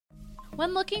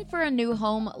When looking for a new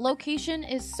home, location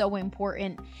is so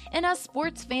important. And as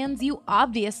sports fans, you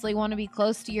obviously want to be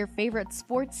close to your favorite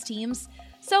sports teams.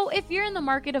 So if you're in the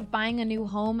market of buying a new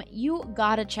home, you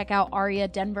gotta check out Aria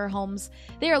Denver Homes.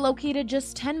 They are located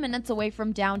just 10 minutes away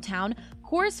from downtown,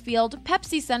 Coors Field,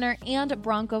 Pepsi Center, and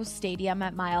Broncos Stadium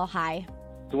at Mile High.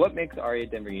 So what makes Aria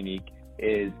Denver unique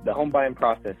is the home buying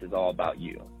process is all about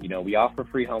you. You know, we offer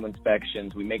free home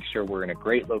inspections. We make sure we're in a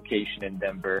great location in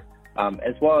Denver,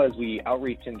 as well as we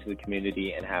outreach into the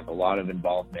community and have a lot of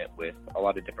involvement with a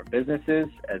lot of different businesses,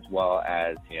 as well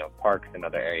as, parks and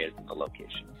other areas in the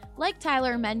location. Like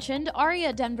Tyler mentioned,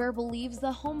 Aria Denver believes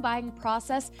the home buying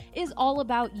process is all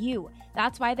about you.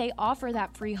 That's why they offer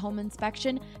that free home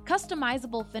inspection,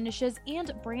 customizable finishes,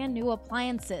 and brand new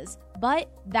appliances.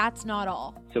 But that's not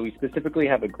all. So we specifically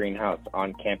have a greenhouse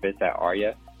on campus at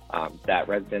Aria that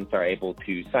residents are able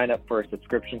to sign up for a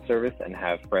subscription service and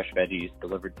have fresh veggies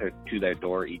delivered to their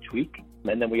door each week.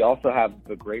 And then we also have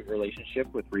a great relationship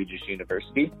with Regis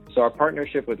University. So our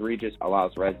partnership with Regis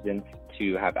allows residents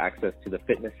to have access to the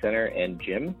fitness center and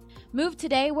gym. Move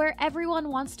today where everyone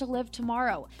wants to live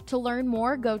tomorrow. To learn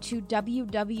more, go to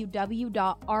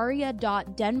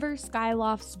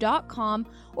www.aria.denverskyloft's.com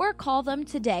or call them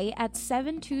today at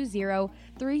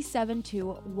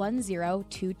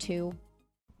 720-372-1022.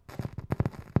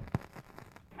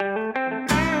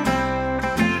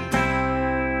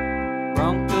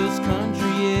 Broncos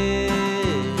country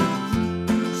is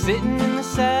sitting in the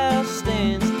south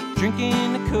stands,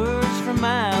 drinking the Coors from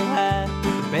Mile High.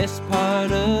 The best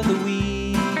part of the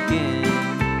weekend,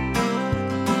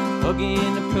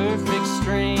 hugging a perfect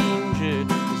stranger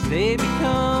as they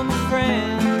become a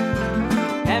friend,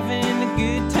 having a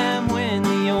good time when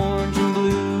the orange and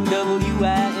blue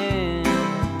WIN,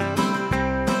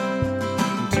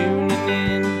 tuning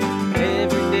in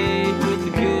every day with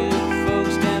the good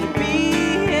folks down at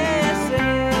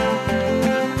BSN.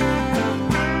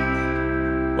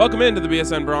 Welcome into the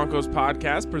BSN Broncos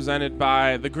podcast presented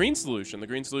by The Green Solution. The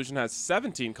Green Solution has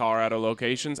 17 Colorado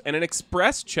locations and an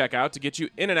express checkout to get you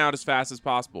in and out as fast as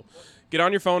possible. Get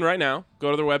on your phone right now,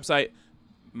 go to their website,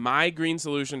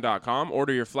 mygreensolution.com,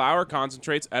 order your flour,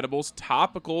 concentrates, edibles,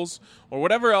 topicals, or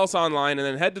whatever else online, and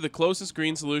then head to the closest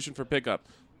Green Solution for pickup.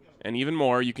 And even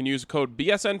more, you can use code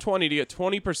BSN20 to get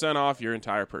 20% off your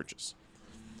entire purchase.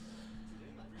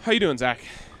 How you doing, Zach?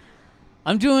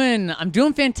 I'm doing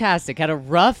fantastic. Had a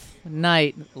rough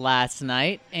night last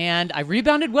night, and I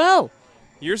rebounded well.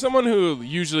 You're someone who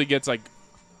usually gets like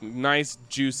nice,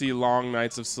 juicy, long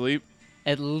nights of sleep.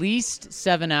 At least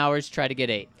 7 hours, try to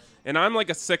get 8. And I'm like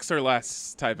a 6 or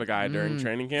less type of guy during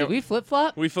training camp. Did we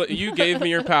flip-flop? You gave me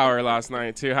your power last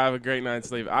night to have a great night's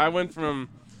sleep. I went from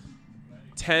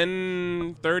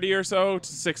 10:30 or so to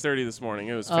 6:30 this morning.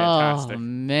 It was fantastic. Oh,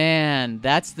 man.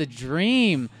 That's the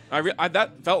dream.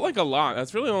 That felt like a lot.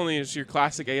 That's really only just your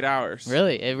classic 8 hours.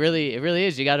 Really? It really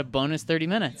is. You got a bonus 30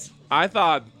 minutes. I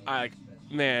thought,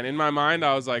 in my mind,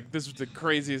 I was like, this was the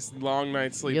craziest long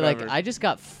night's sleep You're ever. like, I just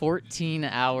got 14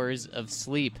 hours of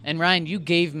sleep. And, Ryan, you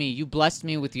blessed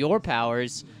me with your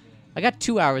powers. I got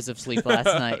 2 hours of sleep last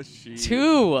night. Jeez.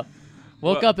 2!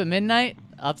 Woke up at midnight,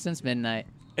 up since midnight.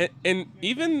 And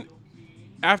even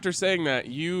after saying that,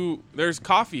 there's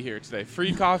coffee here today,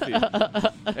 free coffee.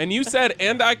 And you said,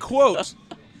 and I quote,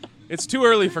 it's too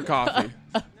early for coffee.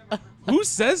 Who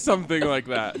says something like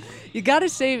that? You got to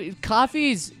say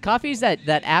coffee's that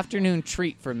afternoon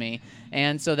treat for me.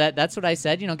 And so that's what I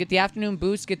said. Get the afternoon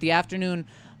boost, get the afternoon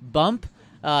bump,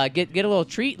 get a little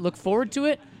treat, look forward to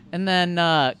it. And then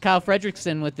Kyle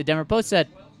Fredrickson with the Denver Post said,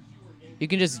 you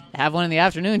can just have one in the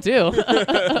afternoon, too.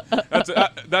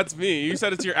 That's me. You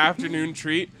said it's your afternoon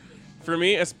treat. For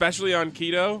me, especially on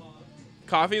keto,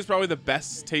 coffee is probably the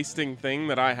best tasting thing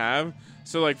that I have.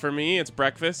 So, like, for me, it's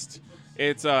breakfast.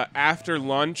 It's after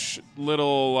lunch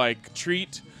little, like,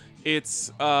 treat.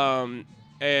 It's an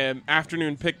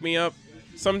afternoon pick-me-up.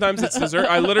 Sometimes it's dessert.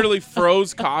 I literally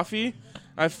froze coffee.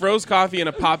 I froze coffee in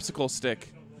a popsicle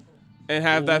stick and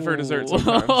have that for dessert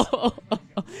sometimes.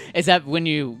 Is that when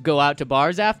you go out to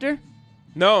bars after?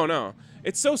 No.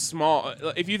 It's so small.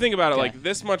 If you think about it, Okay. like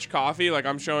this much coffee, like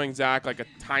I'm showing Zach like a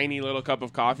tiny little cup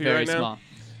of coffee Very right now.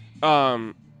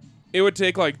 small. It would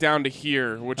take like down to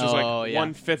here, which is like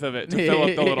 1/5 of it to fill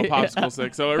up the little Yeah. popsicle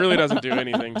stick. So it really doesn't do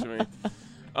anything to me.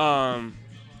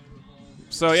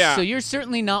 So yeah. So you're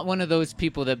certainly not one of those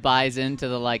people that buys into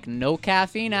the like no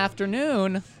caffeine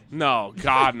afternoon. No,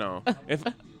 God no.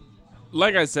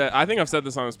 Like I said, I think I've said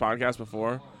this on this podcast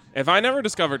before. If I never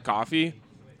discovered coffee,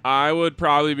 I would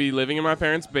probably be living in my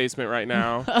parents' basement right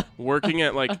now, working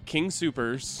at like King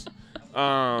Supers,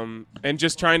 and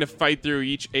just trying to fight through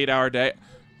each 8-hour day.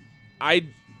 I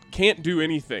can't do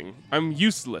anything. I'm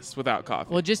useless without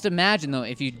coffee. Well, just imagine, though,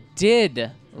 if you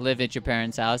did live at your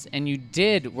parents' house and you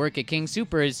did work at King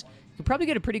Soopers, you'd probably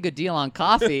get a pretty good deal on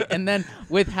coffee. And then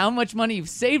with how much money you've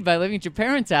saved by living at your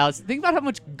parents' house, think about how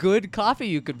much good coffee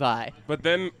you could buy. But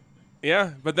then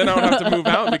I would have to move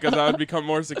out because I would become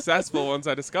more successful once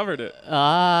I discovered it.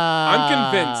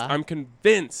 I'm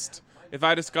convinced if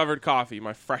I discovered coffee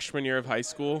my freshman year of high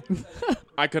school,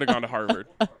 I could have gone to Harvard.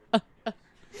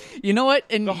 You know what?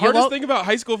 And The hardest thing about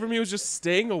high school for me was just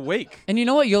staying awake. And you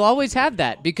know what? You'll always have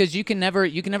that because you can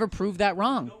never prove that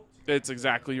wrong. It's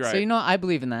exactly right. So you know what? I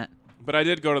believe in that. But I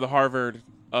did go to the Harvard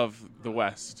of the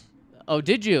West, Oh,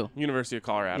 did you? University of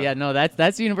Colorado. Yeah, no,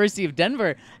 that's the University of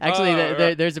Denver. Actually,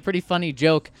 right. there's a pretty funny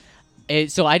joke.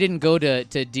 So I didn't go to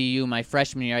DU my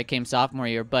freshman year. I came sophomore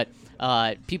year. But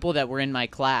people that were in my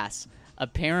class,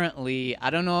 apparently, I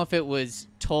don't know if it was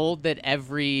told that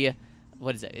every,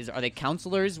 what is it? Are they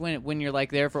counselors when you're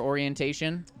like there for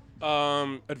orientation?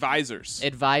 Advisors.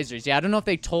 Advisors. Yeah, I don't know if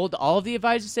they told all of the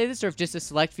advisors to say this or if just a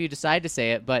select few decide to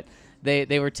say it, but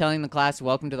they were telling the class,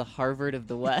 welcome to the Harvard of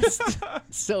the West.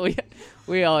 So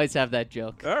we always have that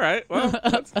joke. All right. Well,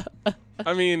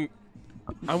 I mean,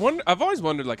 I've always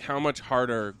wondered like how much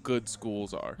harder good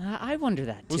schools are. I wonder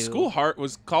that too.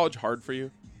 Was college hard for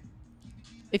you?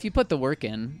 If you put the work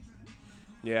in.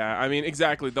 Yeah, I mean,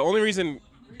 exactly. The only reason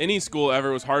any school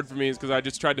ever was hard for me is because I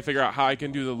just tried to figure out how I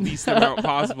can do the least amount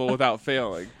possible without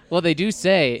failing. Well, they do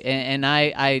say, and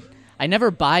I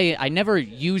never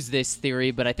use this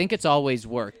theory, but I think it's always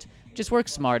worked. Just work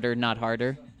smarter, not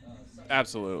harder.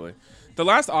 Absolutely. The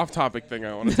last off-topic thing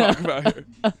I want to talk about here.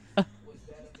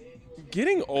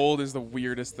 Getting old is the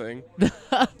weirdest thing.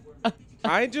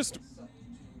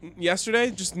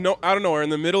 Yesterday, out of nowhere, in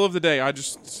the middle of the day, I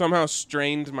just somehow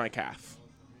strained my calf.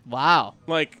 Wow.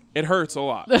 Like, it hurts a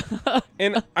lot.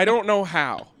 And I don't know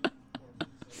how.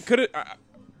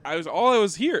 I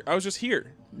was just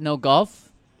here. No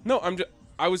golf? No,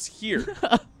 I was here.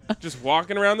 Just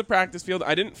walking around the practice field.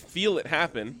 I didn't feel it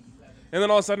happen. And then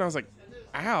all of a sudden I was like,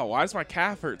 ow, why does my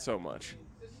calf hurt so much?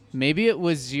 Maybe it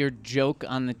was your joke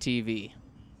on the TV.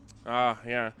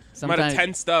 Yeah. Sometimes, might have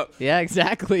tensed up. Yeah,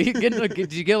 exactly.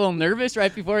 Did you get a little nervous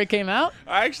right before it came out?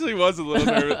 I actually was a little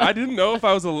nervous. I didn't know if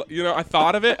I was, I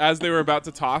thought of it as they were about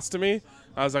to toss to me.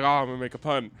 I was like, I'm going to make a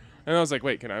pun. And I was like,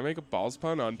 wait, can I make a balls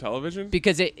pun on television?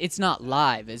 Because it's not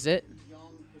live, is it?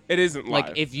 It isn't live.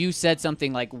 Like, if you said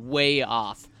something, like, way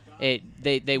off, they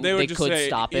could say,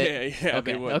 stop it? Yeah,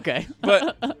 okay, they would. Okay.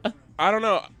 But, I don't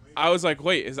know. I was like,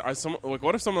 wait,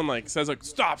 what if someone, like, says, like,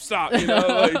 stop,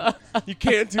 like, you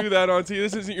can't do that on TV.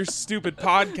 This isn't your stupid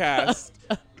podcast.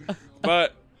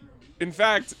 But, in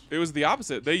fact, it was the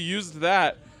opposite. They used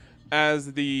that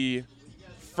as the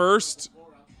first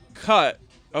cut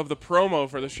of the promo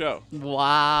for the show.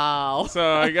 Wow.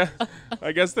 So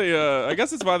I guess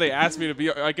it's why they asked me to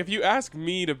be, like, if you ask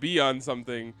me to be on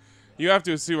something, you have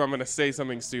to assume I'm going to say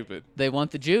something stupid. They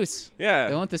want the juice. Yeah.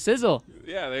 They want the sizzle.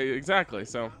 Yeah, exactly.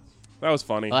 So that was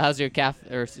funny. Well, how's your calf?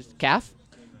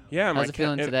 Yeah, how's it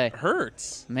feeling today? It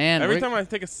hurts. Man, every time I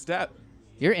take a step.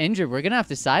 You're injured. We're going to have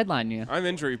to sideline you. I'm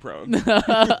injury prone.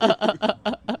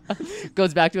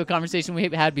 Goes back to a conversation we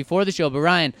had before the show. But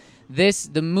Ryan,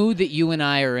 the mood that you and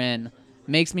I are in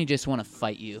makes me just want to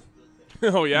fight you.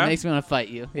 Oh, yeah? It makes me want to fight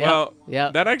you. Well,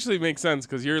 yeah. That actually makes sense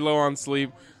because you're low on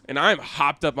sleep, and I'm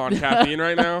hopped up on caffeine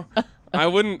right now. I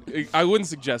wouldn't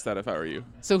suggest that if I were you.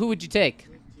 So who would you take?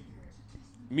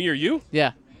 Me or you?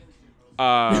 Yeah.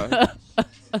 I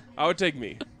would take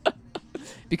me.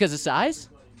 Because of size?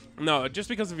 No, just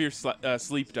because of your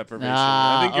sleep deprivation.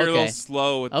 I think you're a little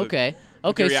slow with the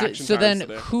reaction so then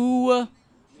today. who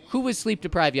was sleep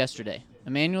deprived yesterday?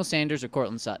 Emmanuel Sanders or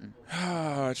Cortland Sutton?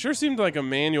 It sure seemed like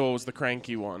Emmanuel was the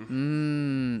cranky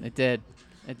one. It did.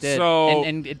 So,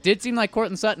 and it did seem like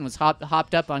Cortland Sutton was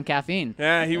hopped up on caffeine.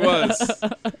 Yeah, he was.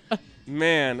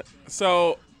 Man.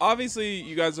 So, obviously,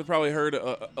 you guys have probably heard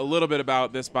a little bit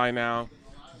about this by now.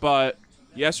 But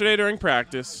yesterday during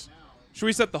practice, should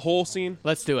we set the whole scene?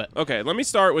 Let's do it. Okay, let me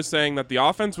start with saying that the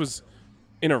offense was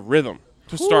in a rhythm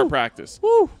to start practice.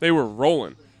 Woo. They were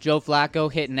rolling. Joe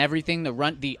Flacco hitting everything.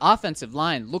 The offensive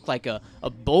line looked like a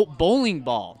bowling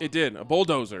ball. It did, a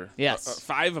bulldozer. Yes,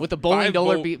 Five with a bowling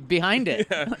dollar behind it.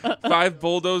 Yeah, 5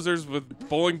 bulldozers with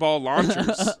bowling ball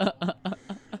launchers.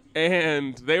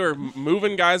 And they were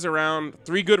moving guys around.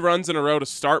 3 good runs in a row to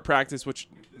start practice, which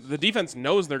the defense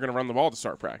knows they're going to run the ball to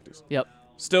start practice. Yep.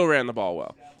 Still ran the ball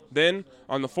well. Then,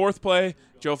 on the 4th play,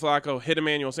 Joe Flacco hit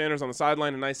Emmanuel Sanders on the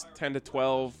sideline, a nice 10 to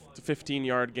 12 to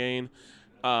 15-yard gain.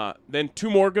 Then 2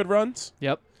 more good runs.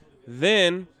 Yep.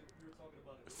 Then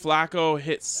Flacco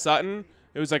hit Sutton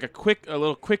It was like a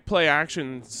little quick play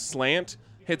action slant.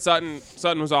 Hit Sutton.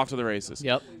 Sutton was off to the races.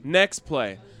 Yep. Next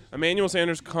play, Emmanuel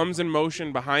Sanders comes in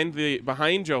motion behind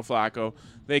Joe Flacco.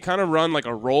 They kind of run like a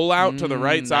rollout to the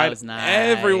right side. was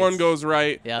nice. Everyone goes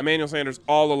right. Yep. Emmanuel Sanders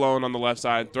all alone on the left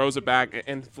side, throws it back,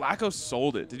 and Flacco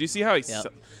sold it. Did you see how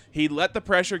he let the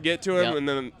pressure get to him, Yep. and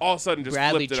then all of a sudden just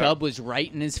Bradley flipped it Chubb up. was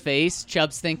right in his face.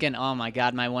 Chubb's thinking, oh, my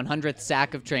God, my 100th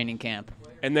sack of training camp.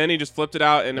 And then he just flipped it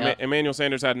out, and Yep. Emmanuel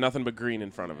Sanders had nothing but green in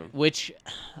front of him. Which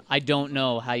I don't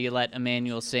know how you let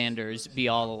Emmanuel Sanders be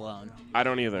all alone. I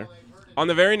don't either. On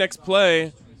the very next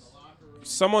play,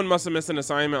 someone must have missed an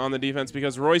assignment on the defense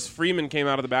because Royce Freeman came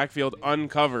out of the backfield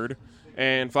uncovered,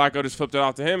 and Flacco just flipped it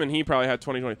off to him, and he probably had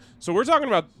 20-20. So we're talking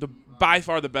about by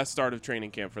far the best start of training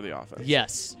camp for the offense.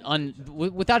 Yes,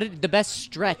 without it, the best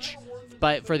stretch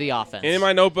for the offense. And in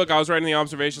my notebook, I was writing the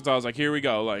observations. I was like, here we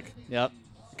go. Like, Yep.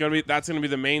 that's gonna be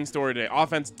the main story today.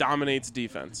 Offense dominates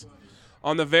defense.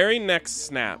 On the very next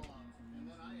snap,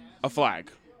 a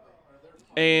flag.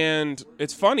 And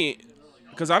it's funny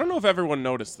because I don't know if everyone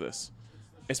noticed this,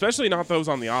 especially not those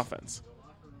on the offense.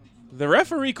 The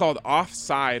referee called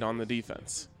offside on the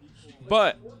defense,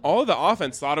 but all of the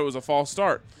offense thought it was a false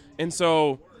start. And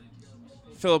so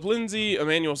Phillip Lindsay,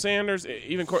 Emmanuel Sanders,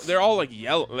 even they're all like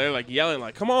yelling. They're like yelling,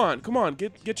 like, "Come on,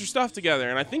 get your stuff together!"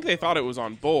 And I think they thought it was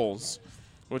on Bowles,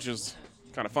 which is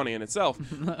kind of funny in itself.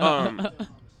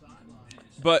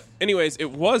 But anyways,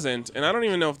 it wasn't, and I don't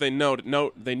even know if they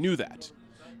they knew that,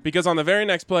 because on the very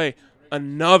next play,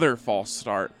 another false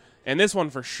start, and this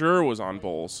one for sure was on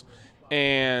Bowles,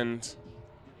 and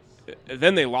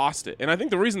then they lost it. And I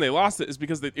think the reason they lost it is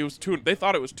because it was they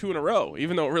thought it was 2 in a row,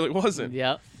 even though it really wasn't.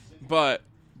 Yep. But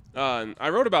I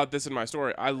wrote about this in my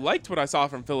story. I liked what I saw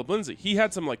from Phillip Lindsay. He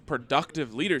had some like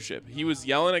productive leadership. He was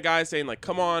yelling at guys saying like,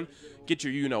 "Come on, get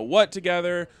your you-know-what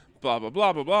together, blah, blah,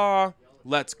 blah, blah, blah.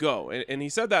 Let's go." And he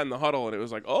said that in the huddle, and it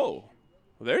was like, oh,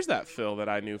 well, there's that Phil that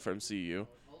I knew from CU.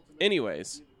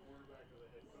 Anyways,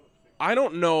 I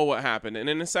don't know what happened, and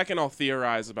in a second I'll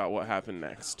theorize about what happened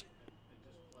next.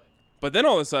 But then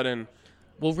all of a sudden...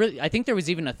 Well, really, I think there was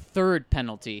even a third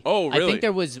penalty. Oh, really? I think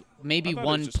there was maybe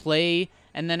one play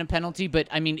and then a penalty, but,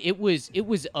 I mean, it was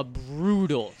a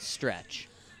brutal stretch.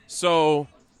 So,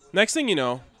 next thing you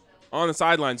know, on the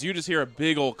sidelines, you just hear a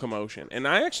big old commotion. And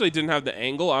I actually didn't have the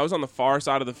angle. I was on the far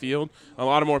side of the field. A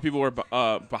lot of more people were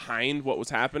behind what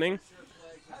was happening.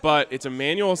 But it's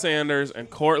Emmanuel Sanders and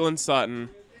Courtland Sutton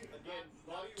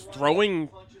throwing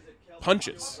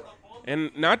punches.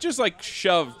 And not just like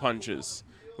shove punches,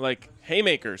 like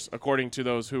haymakers, according to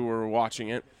those who were watching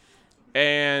it.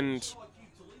 And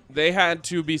they had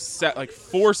to be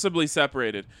forcibly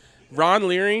separated. Ron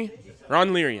Leary,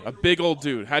 a big old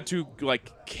dude, had to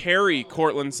like carry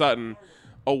Courtland Sutton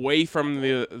away from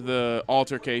the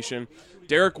altercation.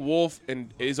 Derek Wolfe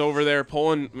is over there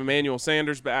pulling Emmanuel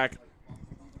Sanders back.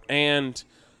 And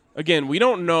again, we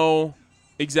don't know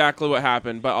exactly what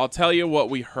happened, but I'll tell you what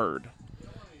we heard.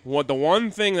 The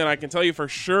one thing that I can tell you for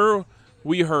sure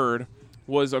we heard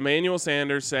was Emmanuel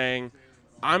Sanders saying,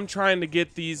 "I'm trying to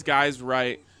get these guys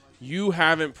right. You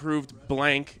haven't proved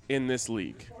blank in this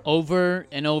league." Over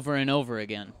and over and over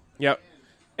again. Yep.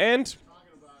 And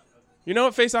you know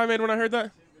what face I made when I heard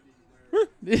that?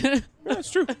 Yeah,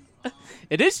 it's true.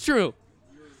 It is true.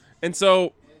 And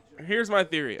so here's my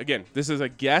theory. Again, this is a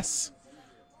guess.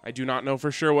 I do not know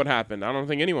for sure what happened. I don't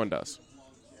think anyone does.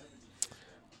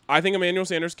 I think Emmanuel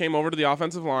Sanders came over to the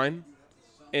offensive line,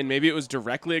 and maybe it was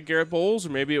directly at Garrett Bowles, or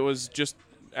maybe it was just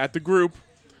at the group,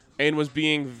 and was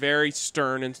being very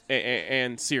stern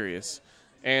and serious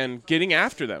and getting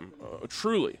after them,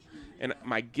 truly. And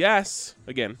my guess,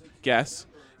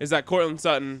 is that Courtland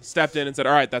Sutton stepped in and said,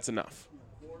 "All right, that's enough."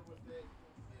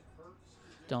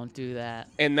 Don't do that.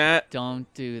 And that...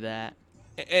 Don't do that.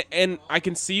 And I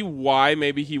can see why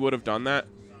maybe he would have done that.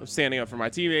 I'm standing up for my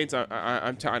teammates.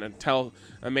 I'm trying to tell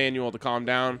Emmanuel to calm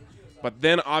down. But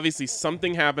then obviously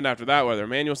something happened after that, whether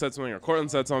Emmanuel said something or Courtland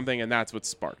said something, and that's what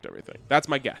sparked everything. That's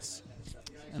my guess.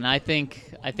 And I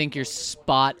think you're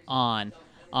spot on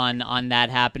that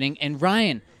happening. And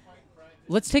Ryan,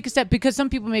 let's take a step, because some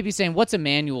people may be saying, what's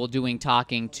Emmanuel doing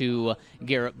talking to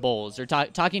Garrett Bowles or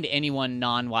talking to anyone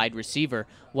non-wide receiver?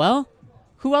 Well,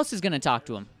 who else is going to talk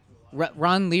to him?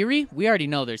 Ron Leary? We already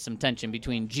know there's some tension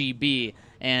between GB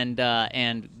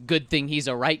and good thing he's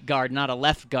a right guard, not a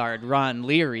left guard, Ron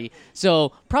Leary.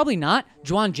 So probably not.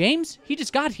 Juwan James? He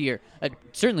just got here.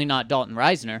 Certainly not Dalton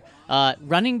Reisner.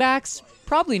 Running backs?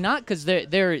 Probably not, because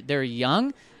they're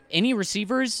young. Any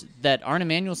receivers that aren't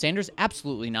Emmanuel Sanders?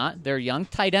 Absolutely not. They're young.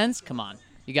 Tight ends? Come on.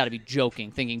 You got to be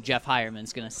joking, thinking Jeff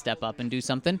Hireman's going to step up and do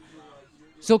something.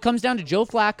 So it comes down to Joe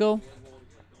Flacco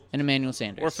and Emmanuel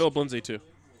Sanders. Or Philip Lindsay, too.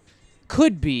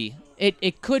 Could be.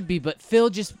 It could be, but Phil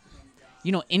just,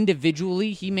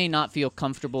 individually, he may not feel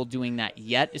comfortable doing that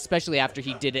yet, especially after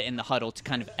he did it in the huddle to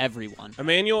kind of everyone.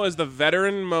 Emmanuel is the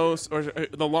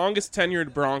the longest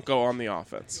tenured Bronco on the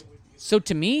offense. So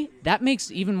to me, that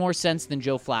makes even more sense than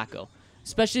Joe Flacco,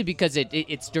 especially because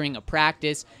it's during a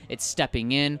practice, it's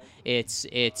stepping in, it's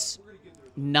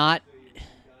not.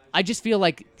 I just feel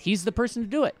like he's the person to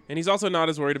do it. And he's also not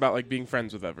as worried about being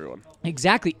friends with everyone.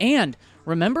 Exactly. And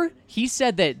remember, he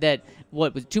said that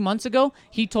what was 2 months ago,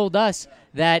 he told us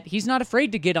that he's not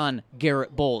afraid to get on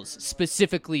Garrett Bowles,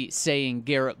 specifically saying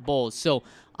Garrett Bowles. So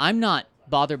I'm not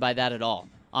bothered by that at all.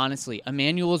 Honestly,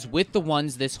 Emmanuel's with the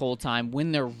ones this whole time.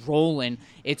 When they're rolling,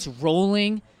 it's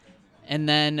rolling. And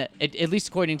then, at least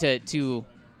according to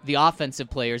the offensive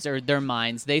players or their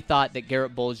minds, they thought that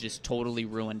Garrett Bowles just totally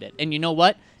ruined it. And you know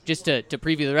what? Just to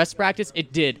preview the rest of practice,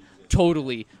 it did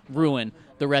totally ruin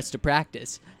the rest of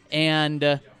practice.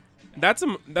 And that's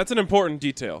an important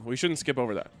detail. We shouldn't skip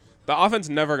over that. The offense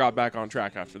never got back on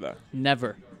track after that.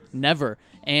 Never.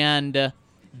 And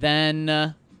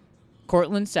then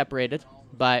Cortland separated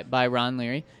by Ron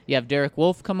Leary. You have Derek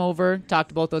Wolfe come over, talk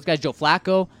to both those guys. Joe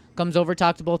Flacco comes over,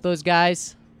 talk to both those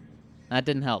guys. That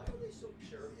didn't help.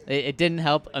 It didn't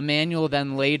help. Emmanuel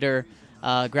then later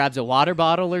grabs a water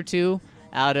bottle or two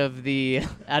out of the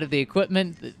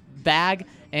equipment bag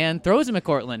and throws him at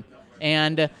Cortland.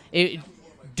 And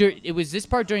it was this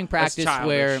part during practice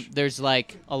where there's a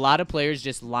lot of players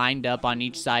just lined up on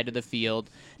each side of the field,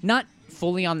 not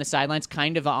fully on the sidelines,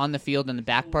 kind of on the field in the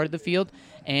back part of the field.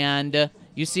 And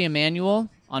you see Emmanuel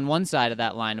on one side of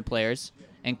that line of players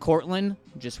and Cortland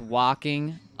just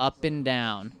walking up and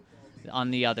down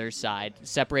on the other side,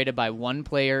 separated by one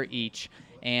player each.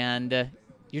 And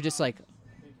you're just like,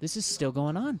 this is still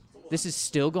going on. This is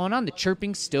still going on. The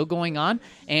chirping's still going on.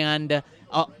 And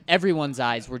everyone's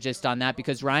eyes were just on that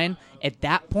because, Ryan, at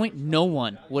that point, no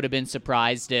one would have been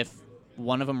surprised if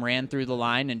one of them ran through the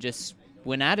line and just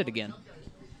went at it again.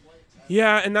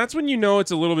 Yeah, and that's when you know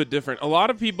it's a little bit different. A lot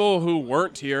of people who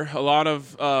weren't here, a lot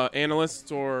of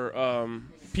analysts or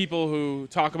people who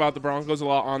talk about the Broncos a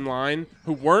lot online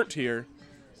who weren't here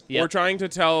were trying to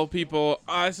tell people,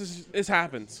 this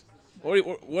happens.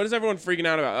 What is everyone freaking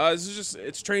out about?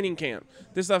 It's training camp.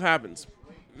 This stuff happens.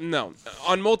 No,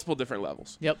 on multiple different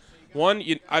levels. Yep. One,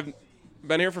 I've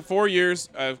been here for 4 years.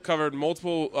 I've covered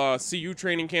multiple CU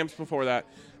training camps before that.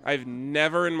 I've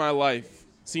never in my life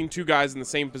seen two guys in the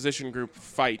same position group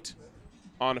fight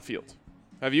on a field.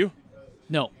 Have you?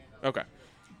 No. Okay.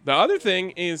 The other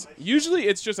thing is usually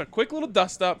it's just a quick little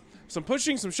dust up, some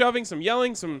pushing, some shoving, some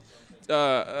yelling, some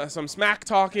smack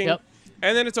talking, and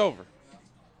then it's over.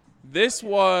 This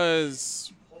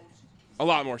was a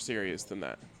lot more serious than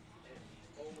that.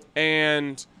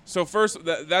 And so first,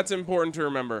 that's important to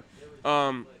remember.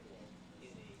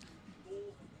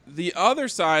 The other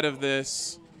side of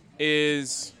this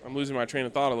is, I'm losing my train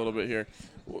of thought a little bit here,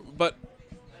 but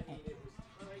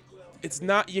it's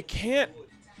not, you can't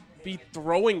be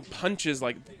throwing punches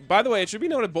by the way, it should be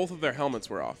noted both of their helmets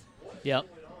were off. Yep.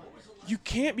 You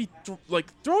can't be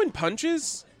throwing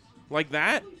punches like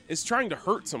that is trying to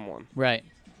hurt someone. Right.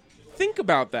 Think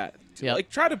about that. Yep.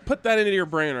 Try to put that into your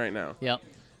brain right now. Yep.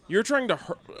 You're trying to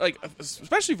hurt,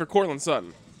 especially for Cortland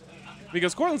Sutton,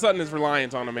 because Cortland Sutton is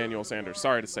reliant on Emmanuel Sanders.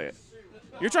 Sorry to say it.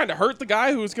 You're trying to hurt the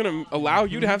guy who's going to allow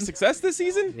you to have success this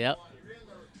season? Yep.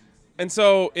 And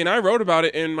so, I wrote about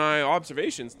it in my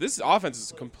observations. This offense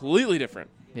is completely different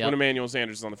when Emmanuel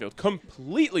Sanders is on the field.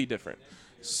 Completely different.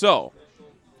 So,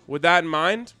 with that in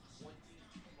mind,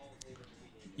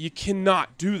 you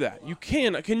cannot do that. You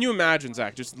can. Can you imagine,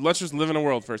 Zach? Let's just live in a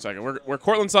world for a second where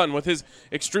Cortland Sutton, with his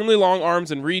extremely long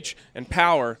arms and reach and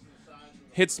power,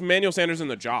 hits Emmanuel Sanders in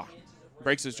the jaw,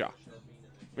 breaks his jaw.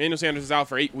 Emmanuel Sanders is out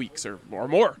for 8 weeks or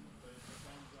more.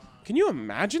 Can you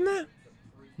imagine that?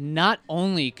 Not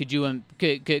only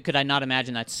could I not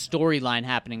imagine that storyline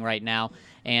happening right now,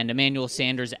 and Emmanuel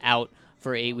Sanders out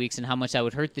for 8 weeks, and how much that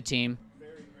would hurt the team,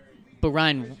 but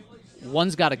Ryan,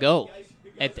 one's got to go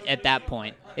at that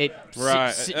point. Right.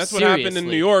 That's what happened in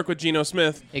New York with Geno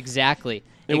Smith. Exactly.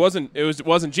 It wasn't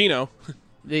Geno.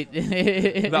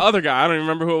 The other guy, I don't even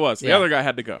remember who it was. The other guy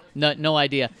had to go. No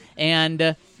idea.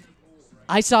 And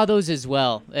I saw those as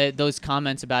well. Those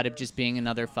comments about it just being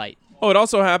another fight. Oh, it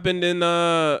also happened in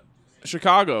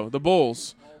Chicago, the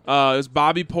Bulls. It was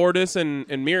Bobby Portis and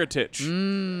Mirotic.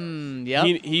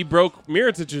 Yep. He broke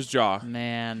Mirotic's jaw.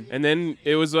 Man. And then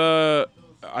it was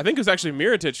I think it was actually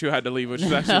Mirotic who had to leave, which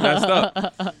is actually messed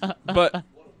up. But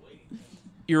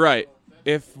you're right.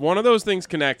 If one of those things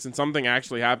connects and something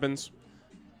actually happens,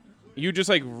 you just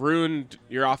ruined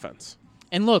your offense.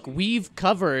 And look, we've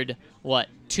covered,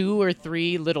 2 or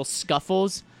 3 little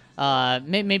scuffles.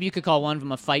 Maybe you could call one of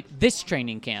them a fight this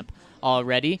training camp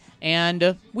already.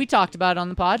 And we talked about it on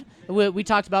the pod. We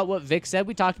talked about what Vic said.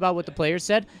 We talked about what the players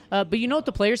said. But you know what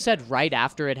the players said right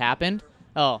after it happened?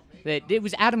 Oh, it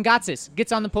was Adam Gotsis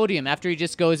gets on the podium after he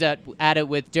just goes at it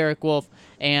with Derek Wolfe,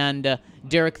 and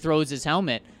Derek throws his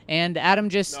helmet. And Adam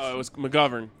just... No, it was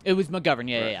McGovern. It was McGovern,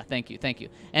 yeah. Thank you.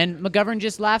 And McGovern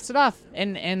just laughs it off,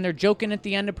 and they're joking at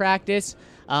the end of practice.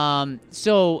 And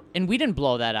we didn't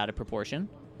blow that out of proportion.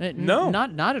 No.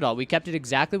 Not at all. We kept it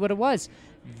exactly what it was.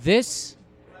 This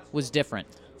was different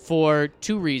for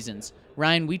 2 reasons.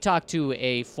 Ryan, we talked to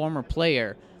a former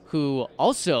player who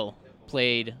also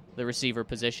played the receiver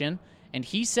position, and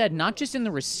he said not just in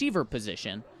the receiver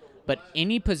position, but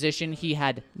any position he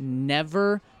had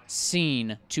never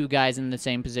seen 2 guys in the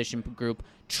same position group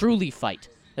truly fight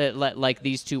like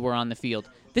these 2 were on the field.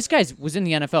 This guy was in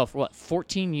the NFL for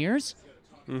 14 years?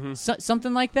 Mm-hmm.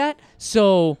 Something like that.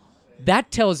 So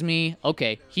that tells me,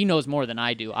 okay, he knows more than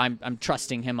I do. I'm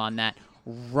trusting him on that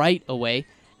right away.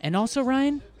 And also,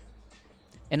 Ryan,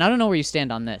 and I don't know where you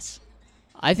stand on this,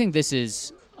 I think this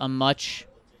is a much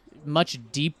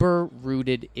deeper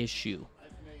rooted issue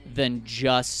than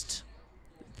just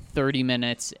 30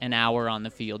 minutes, an hour on the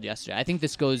field yesterday. I think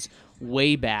this goes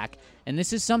way back, and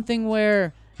this is something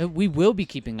where we will be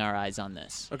keeping our eyes on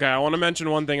this. Okay, I want to mention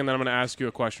one thing, and then I'm going to ask you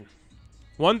a question.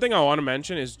 One thing I want to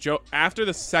mention is after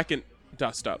the second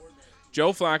dust-up,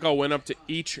 Joe Flacco went up to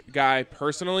each guy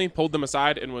personally, pulled them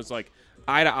aside, and was like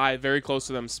eye to eye, very close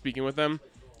to them, speaking with them,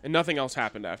 and nothing else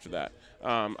happened after that.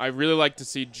 I really like to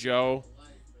see Joe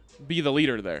be the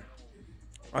leader there.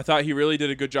 I thought he really did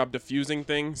a good job diffusing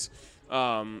things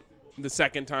the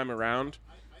second time around.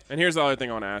 And here's the other thing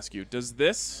I want to ask you. Does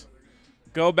this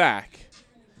go back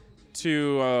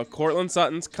to Courtland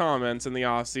Sutton's comments in the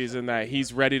offseason that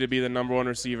he's ready to be the number 1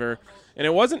 receiver? And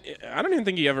it wasn't – I don't even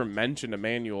think he ever mentioned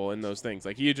Emmanuel in those things.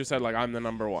 Like, he just said, like, I'm the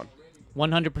number 1.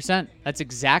 100%. That's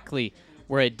exactly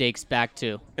where it dates back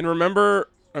to. And remember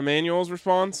Emmanuel's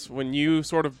response when you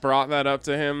sort of brought that up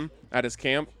to him at his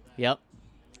camp? Yep.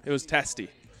 It was testy.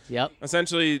 Yep.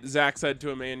 Essentially, Zach said to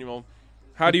Emmanuel,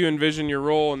 how do you envision your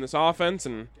role in this offense?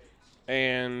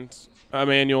 And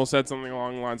Emmanuel said something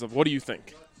along the lines of, what do you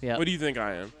think? Yep. What do you think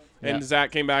I am? And Yep.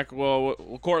 Zach came back, well,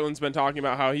 Courtland's been talking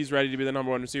about how he's ready to be the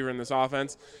number 1 receiver in this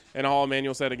offense. And all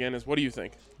Emmanuel said again is, what do you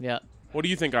think? Yep. What do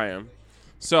you think I am?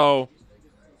 So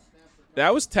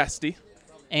that was testy.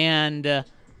 And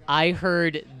I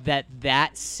heard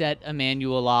that set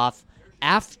Emmanuel off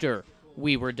after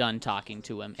we were done talking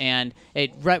to him. And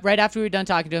right after we were done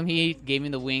talking to him, he gave me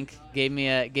the wink, gave me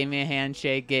a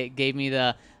handshake, gave me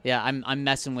the, yeah, I'm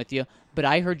messing with you. But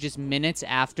I heard just minutes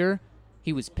after,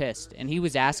 he was pissed. And he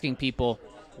was asking people,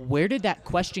 where did that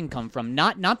question come from?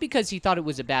 Not because he thought it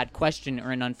was a bad question or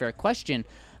an unfair question,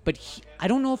 but I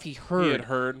don't know if he had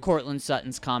heard Courtland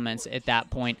Sutton's comments at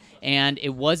that point. And it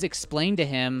was explained to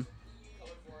him,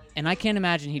 and I can't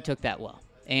imagine he took that well.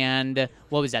 And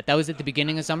what was that? That was at the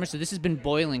beginning of summer, so this has been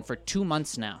boiling for 2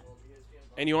 months now.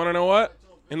 And you want to know what?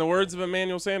 In the words of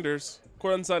Emmanuel Sanders,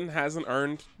 Courtland Sutton hasn't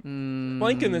earned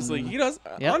blank in this league. He does.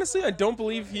 Yep. Honestly, I don't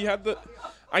believe he had the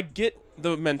 – I get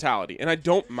the mentality, and I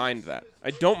don't mind that.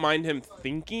 I don't mind him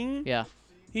thinking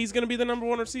he's going to be the number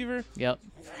 1 receiver. Yep.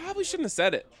 Probably shouldn't have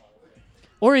said it.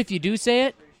 Or if you do say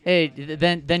it, hey,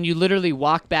 then you literally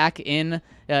walk back in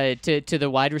to the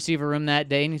wide receiver room that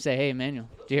day and you say, hey, Emmanuel,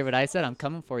 do you hear what I said? I'm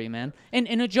coming for you, man. And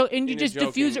you just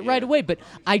diffuse it right away. But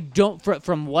I don't,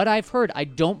 from what I've heard, I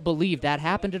don't believe that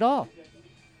happened at all.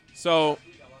 So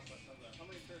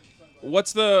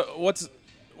what's the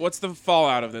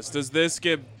fallout of this? Does this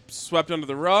get swept under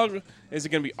the rug? Is it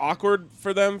going to be awkward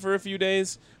for them for a few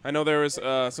days? I know there was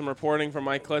some reporting from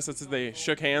Mike Kliss that said they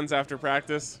shook hands after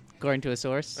practice. According to a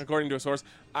source? According to a source.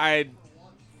 I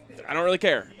don't really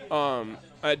care.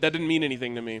 That didn't mean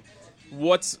anything to me.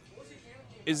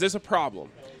 Is this a problem?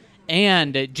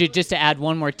 And just to add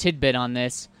one more tidbit on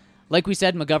this, like we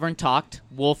said, McGovern talked,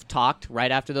 Wolfe talked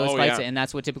right after those fights, and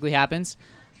that's what typically happens.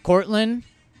 Courtland,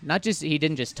 he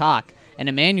didn't just talk, and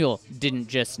Emmanuel didn't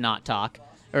just not talk,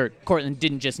 or Courtland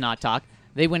didn't just not talk.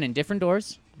 They went in different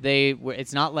doors.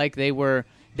 It's not like they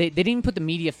didn't even put the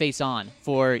media face on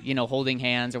for, holding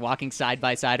hands or walking side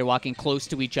by side or walking close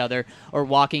to each other or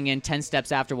walking in 10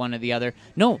 steps after one or the other.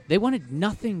 No, they wanted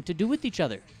nothing to do with each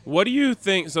other. What do you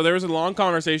think? So there was a long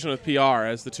conversation with PR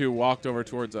as the two walked over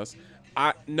towards us.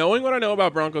 Knowing what I know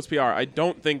about Broncos PR, I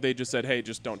don't think they just said, hey,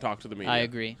 just don't talk to the media. I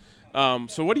agree.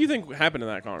 So what do you think happened in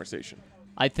that conversation?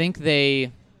 I think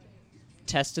they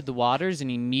tested the waters and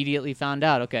immediately found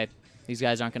out, okay, these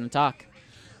guys aren't going to talk.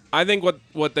 I think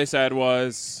what they said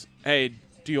was, hey,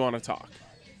 do you want to talk?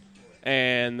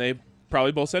 And they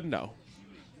probably both said no.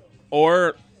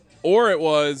 Or it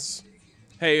was,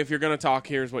 hey, if you're going to talk,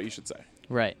 here's what you should say.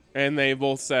 Right. And they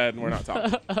both said, we're not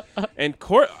talking. And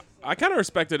I kind of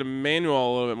respected Emmanuel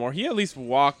a little bit more. He at least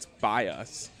walked by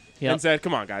us and said,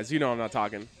 come on, guys, you know I'm not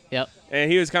talking. Yep.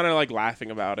 And he was kind of like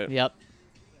laughing about it. Yep.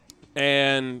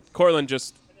 And Cortland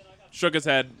just shook his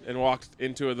head and walked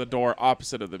into the door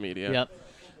opposite of the media. Yep.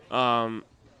 I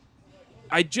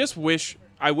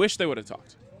wish they would have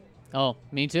talked. Oh,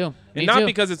 me too. And not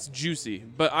because it's juicy,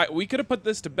 but we could have put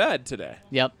this to bed today.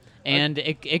 Yep. And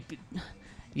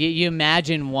you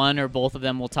imagine one or both of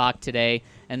them will talk today,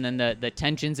 and then the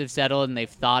tensions have settled and they've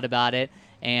thought about it,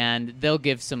 and they'll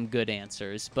give some good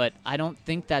answers. But I don't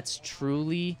think that's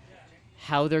truly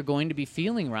how they're going to be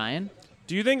feeling, Ryan.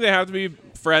 Do you think they have to be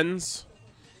friends?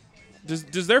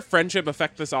 Does their friendship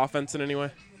affect this offense in any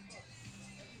way?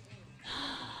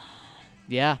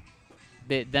 Yeah.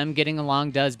 Them getting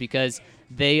along does, because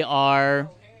they are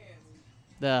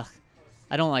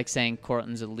I don't like saying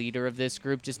Cortland's a leader of this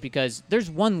group, just because there's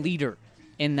one leader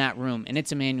in that room, and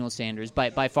it's Emmanuel Sanders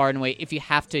by far and away. If you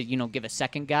have to, give a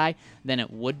second guy, then it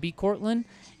would be Cortland.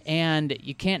 And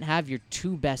you can't have your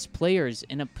two best players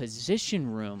in a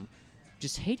position room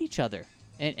just hate each other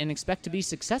and expect to be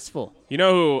successful. You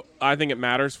know who I think it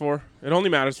matters for? It only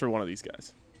matters for one of these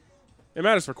guys. It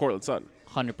matters for Cortland Sutton.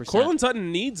 100%. Cortland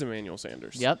Sutton needs Emmanuel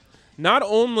Sanders. Yep. Not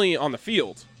only on the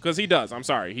field, because he does. I'm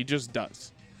sorry, he just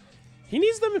does. He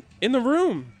needs them in the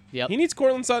room. Yep. He needs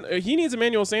Cortland Sutton. He needs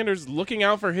Emmanuel Sanders looking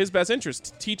out for his best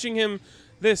interest, teaching him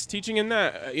this, teaching him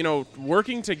that.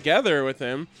 Working together with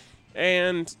him.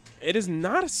 And it is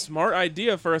not a smart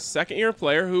idea for a second-year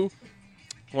player who,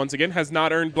 once again, has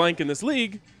not earned blank in this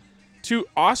league, to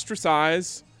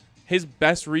ostracize his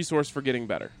best resource for getting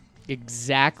better.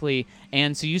 Exactly.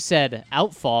 And so you said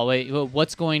outfall.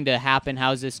 What's going to happen?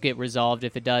 How does this get resolved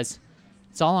if it does?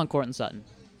 It's all on Cortland Sutton.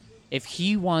 If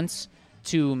he wants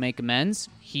to make amends,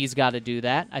 he's got to do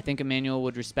that. I think Emmanuel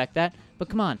would respect that. But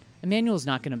come on, Emmanuel's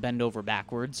not going to bend over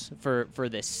backwards for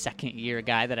this second-year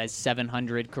guy that has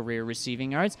 700 career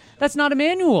receiving yards. That's not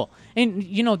Emmanuel. And,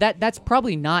 that's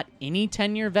probably not any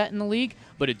 10-year vet in the league,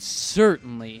 but it's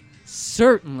certainly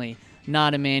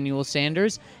not Emmanuel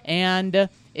Sanders. And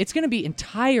it's going to be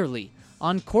entirely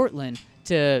on Cortland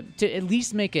to at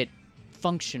least make it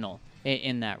functional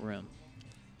in that room.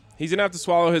 He's going to have to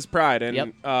swallow his pride, and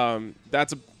Yep.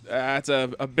 that's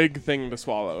a big thing to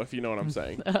swallow, if you know what I'm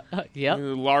saying. Yep.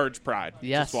 Large pride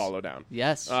Yes. to swallow down.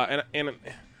 Yes. And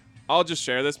I'll just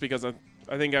share this because I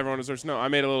think everyone deserves to know. I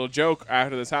made a little joke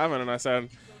after this happened, and I said,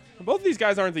 both of these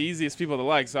guys aren't the easiest people to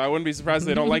like, so I wouldn't be surprised if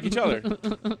they don't like each other.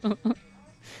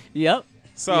 Yep.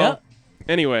 So, Yep.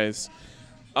 anyways,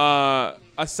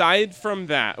 aside from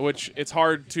that, which it's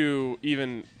hard to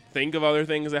even think of other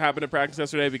things that happened at practice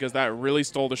yesterday because that really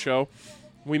stole the show.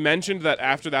 We mentioned that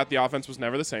after that, the offense was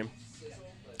never the same,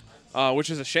 which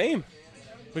is a shame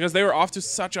because they were off to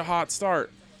such a hot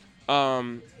start.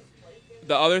 The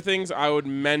other things I would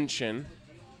mention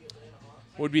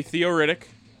would be Theo Riddick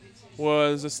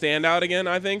was a standout again,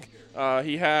 I think.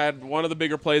 He had one of the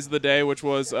bigger plays of the day, which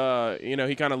was,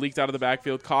 he kind of leaked out of the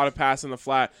backfield, caught a pass in the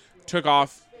flat, took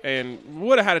off, and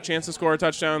would have had a chance to score a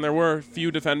touchdown. There were a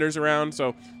few defenders around,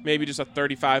 so maybe just a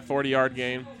 35, 40-yard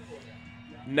gain.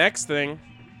 Next thing,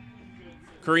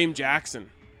 Kareem Jackson.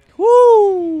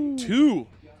 Woo! 2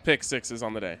 pick sixes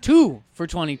on the day. 2 for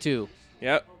 22.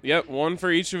 Yep, one for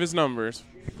each of his numbers.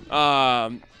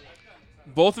 Both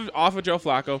off of Joe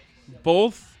Flacco,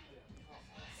 both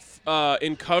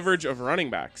in coverage of running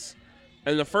backs.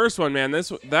 And the first one, man,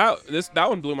 that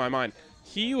one blew my mind.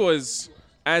 He was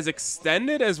as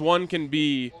extended as one can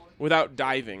be without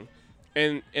diving.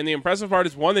 And the impressive part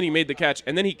is, one, that he made the catch,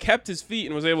 and then he kept his feet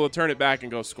and was able to turn it back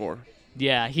and go score.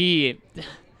 Yeah,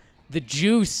 the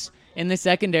juice in the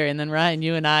secondary. And then, Ryan,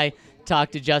 you and I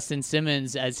talked to Justin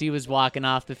Simmons as he was walking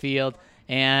off the field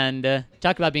and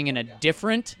talk about being in a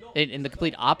different, in the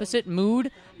complete opposite mood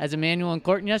as Emmanuel and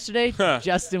Cortland yesterday.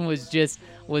 Justin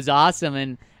was awesome.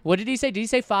 And what did he say? Did he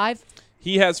say 5?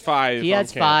 He has 5. He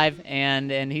has 5,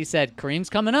 and he said Kareem's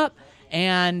coming up,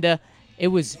 and it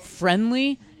was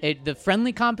friendly, the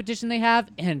friendly competition they have,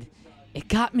 and it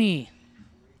got me.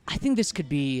 I think this could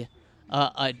be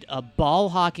a ball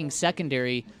hawking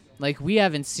secondary like we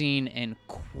haven't seen in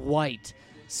quite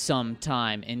some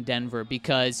time in Denver,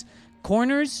 because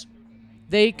corners,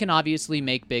 they can obviously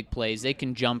make big plays. They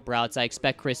can jump routes. I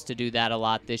expect Chris to do that a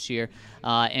lot this year.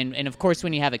 And of course,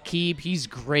 when you have Aqib, he's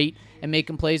great at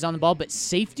making plays on the ball. But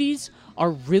safeties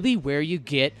are really where you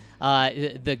get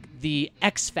the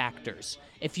X factors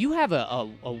if you have a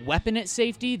weapon at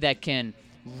safety that can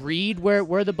read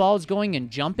where the ball is going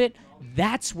and jump it,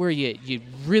 that's where you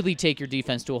really take your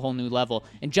defense to a whole new level.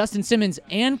 And Justin Simmons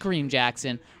and Kareem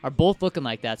Jackson are both looking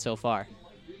like that so far.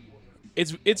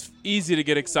 It's easy to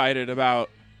get excited about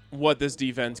what this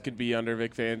defense could be under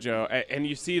Vic Fangio. And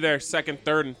you see their second,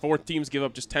 third, and fourth teams give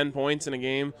up just 10 points in a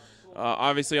game.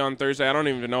 Obviously on Thursday, I don't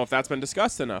even know if that's been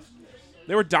discussed enough.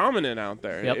 They were dominant out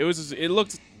there. Yep. It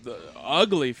looked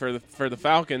ugly for the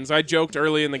Falcons. I joked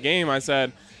early in the game. I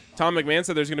said, Tom McMahon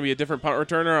said there's going to be a different punt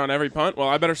returner on every punt. Well,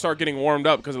 I better start getting warmed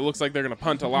up because it looks like they're going to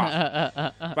punt a lot.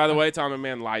 By the way, Tom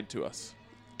McMahon lied to us.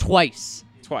 Twice.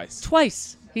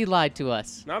 He lied to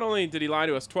us. Not only did he lie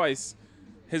to us twice,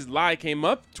 his lie came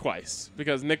up twice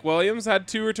because Nick Williams had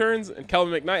 2 returns and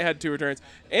Kelvin McKnight had 2 returns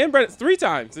and 3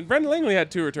 times, and Brendan Langley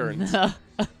had 2 returns. I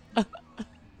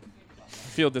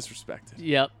feel disrespected.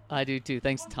 Yep, I do too.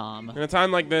 Thanks, Tom. In a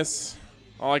time like this,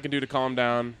 all I can do to calm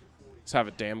down is have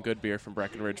a damn good beer from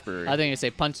Breckenridge Brewery. I think you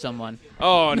say punch someone.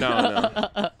 Oh,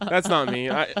 no. That's not me.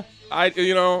 I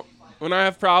when I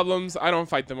have problems, I don't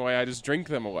fight them away. I just drink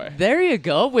them away. There you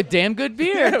go, with damn good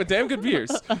beer. Yeah, with damn good beers.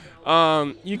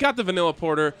 You got the vanilla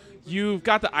porter. You've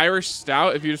got the Irish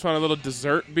stout if you just want a little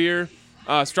dessert beer.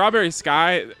 Strawberry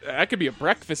Sky, that could be a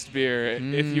breakfast beer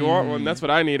if you want one. That's what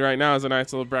I need right now is a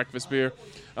nice little breakfast beer.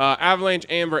 Avalanche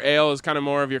Amber Ale is kind of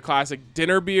more of your classic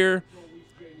dinner beer.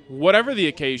 Whatever the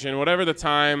occasion, whatever the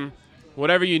time,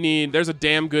 whatever you need, there's a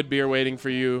damn good beer waiting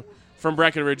for you from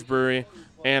Breckenridge Brewery.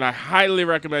 And I highly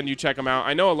recommend you check them out.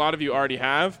 I know a lot of you already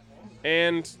have,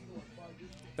 and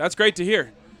that's great to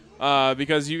hear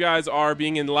because you guys are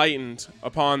being enlightened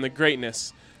upon the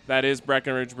greatness that is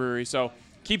Breckenridge Brewery. So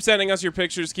keep sending us your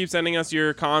pictures, keep sending us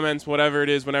your comments, whatever it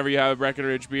is, whenever you have a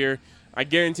Breckenridge beer. I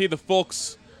guarantee the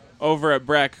folks over at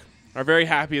Breck are very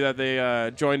happy that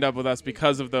they joined up with us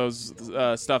because of those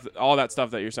all that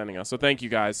stuff that you're sending us. So thank you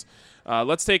guys.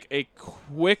 Let's take a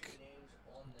quick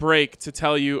break to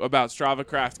tell you about Strava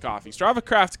Craft Coffee. Strava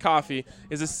Craft Coffee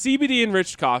is a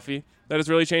CBD-enriched coffee that has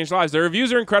really changed lives. Their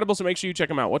reviews are incredible, so make sure you check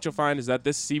them out. What you'll find is that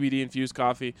this CBD-infused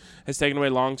coffee has taken away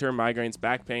long-term migraines,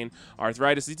 back pain,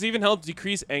 arthritis. It's even helped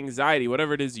decrease anxiety,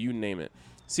 whatever it is, you name it.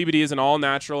 CBD is an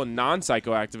all-natural and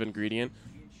non-psychoactive ingredient,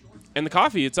 and the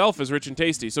coffee itself is rich and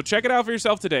tasty. So check it out for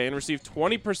yourself today and receive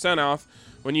 20% off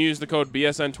when you use the code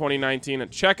BSN2019 at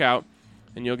checkout,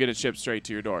 and you'll get it shipped straight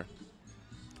to your door.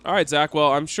 All right, Zach.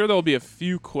 Well, I'm sure there'll be a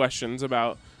few questions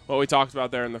about what we talked about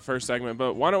there in the first segment,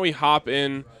 but why don't we hop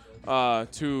in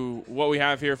to what we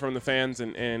have here from the fans,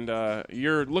 and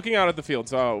you're looking out at the field.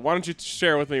 So why don't you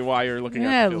share with me why you're looking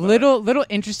at the field? Little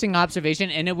interesting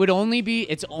observation, and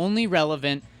it's only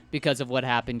relevant because of what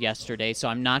happened yesterday, so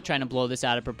I'm not trying to blow this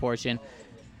out of proportion.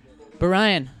 But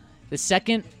Ryan, the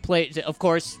second player, of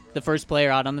course, the first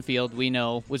player out on the field, we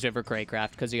know, was River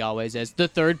Craycraft because he always is. The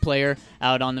third player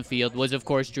out on the field was, of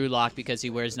course, Drew Lock because he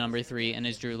wears number 3 and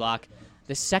is Drew Lock.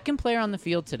 The second player on the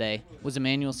field today was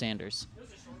Emmanuel Sanders.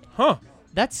 Huh.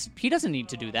 He doesn't need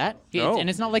to do that. No. And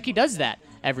it's not like he does that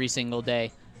every single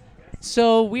day.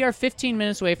 So we are 15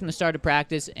 minutes away from the start of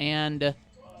practice, and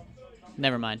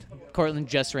never mind. Cortland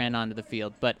just ran onto the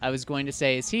field. But I was going to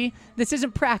say, this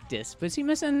isn't practice, but is he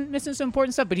missing some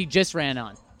important stuff? But he just ran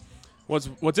on. What's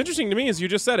interesting to me is you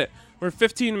just said it. We're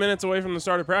 15 minutes away from the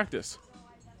start of practice.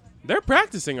 They're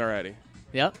practicing already.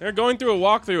 Yep. They're going through a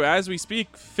walkthrough as we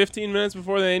speak 15 minutes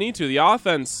before they need to. The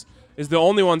offense is the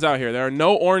only ones out here. There are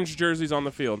no orange jerseys on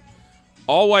the field.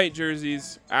 All white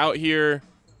jerseys out here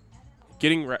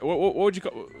getting ready. What would you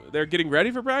call? They're getting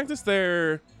ready for practice?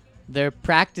 They're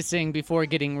practicing before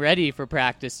getting ready for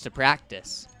practice to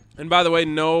practice. And by the way,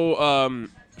 no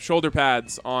shoulder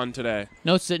pads on today.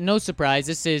 No surprise.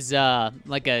 This is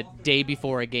like a day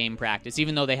before a game practice,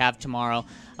 even though they have tomorrow.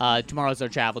 Tomorrow's their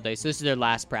travel day, so this is their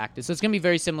last practice. So it's going to be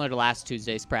very similar to last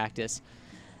Tuesday's practice.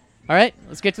 All right,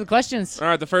 let's get to the questions. All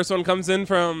right, the first one comes in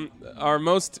from our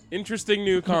most interesting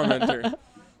new commenter,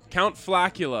 Count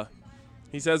Flacula.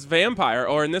 He says, vampire,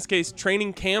 or in this case,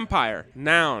 training campire,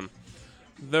 noun.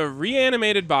 The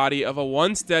reanimated body of a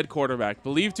once dead quarterback,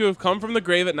 believed to have come from the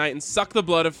grave at night and sucked the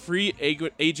blood of free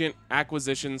agent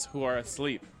acquisitions who are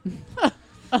asleep.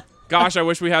 Gosh, I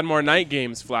wish we had more night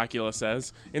games, Flacula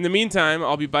says. In the meantime,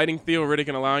 I'll be biting Theo Riddick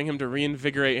and allowing him to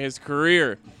reinvigorate his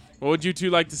career. What would you two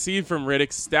like to see from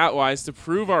Riddick stat-wise to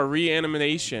prove our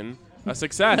reanimation a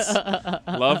success?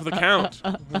 Love the count.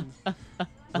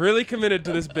 Really committed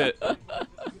to this bit.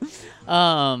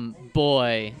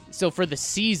 Boy. So for the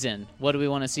season, what do we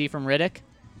want to see from Riddick?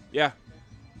 Yeah.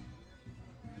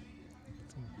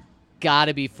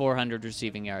 Gotta be 400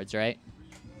 receiving yards, right?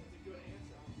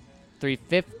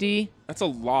 350. That's a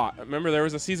lot. Remember, there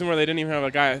was a season where they didn't even have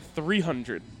a guy at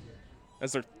 300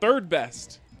 as their third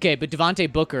best. Okay, but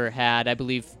Devontae Booker had, I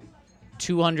believe,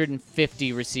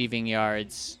 250 receiving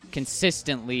yards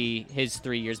consistently his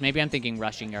 3 years. Maybe I'm thinking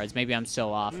rushing yards. Maybe I'm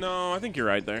so off. No, I think you're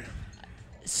right there.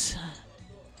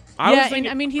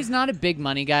 I mean, he's not a big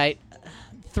money guy.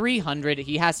 300,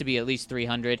 he has to be at least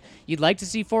 300. You'd like to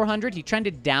see 400. He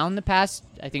trended down the past,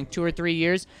 I think, 2 or 3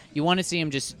 years. You want to see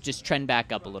him just trend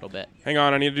back up a little bit. Hang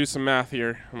on, I need to do some math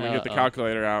here. I'm going to get the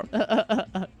calculator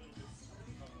out.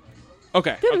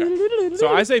 Okay.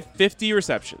 So I say 50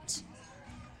 receptions.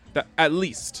 At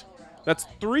least. That's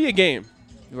 3 a game,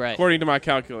 Right. according to my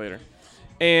calculator.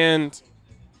 And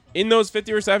in those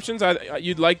 50 receptions,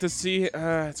 you'd like to see,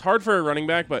 it's hard for a running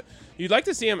back, but you'd like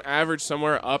to see him average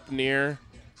somewhere up near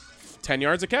 10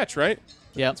 yards a catch, right?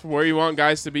 Yeah. That's where you want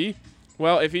guys to be.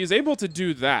 Well, if he's able to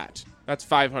do that, that's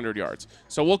 500 yards.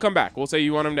 So we'll come back. We'll say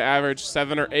you want him to average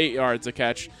 7 or 8 yards a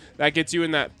catch. That gets you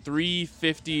in that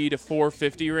 350 to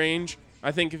 450 range.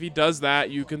 I think if he does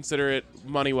that, you consider it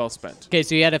money well spent. Okay,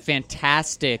 so he had a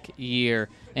fantastic year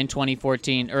in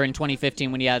 2014 or in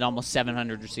 2015 when he had almost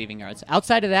 700 receiving yards.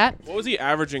 Outside of that, What was he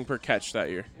averaging per catch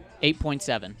that year?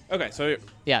 8.7. Okay, so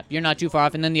Yeah, you're not too far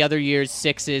off. And then the other years,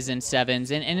 6s and 7s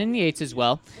and in the 8s as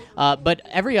well. But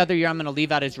every other year, I'm going to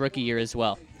leave out his rookie year as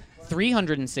well.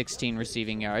 316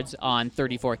 receiving yards on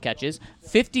 34 catches,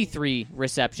 53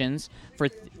 receptions for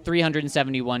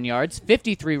 371 yards,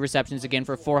 53 receptions again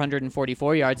for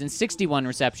 444 yards, and 61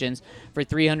 receptions for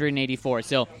 384.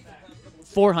 So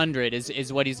 400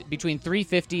 is what he's between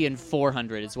 350 and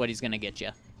 400 is what he's going to get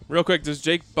you. real quick, does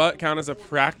Jake Butt count as a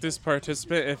practice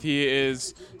participant if he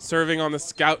is serving on the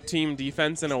scout team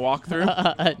defense in a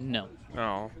walkthrough? No.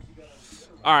 Oh.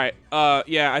 All right.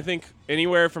 Yeah, I think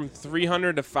anywhere from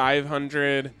 300 to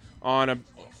 500 on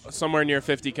somewhere near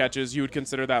 50 catches, you would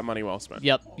consider that money well spent.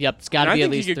 Yep. It's got to And be I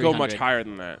at think least he could 300. go much higher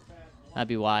than that. That'd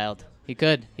be wild. He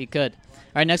could.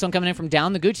 All right, next one coming in from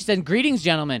Down the Gooch. He said, "Greetings,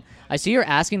 gentlemen. I see you're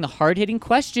asking the hard-hitting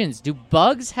questions. Do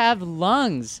bugs have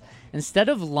lungs? Instead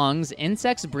of lungs,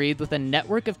 insects breathe with a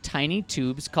network of tiny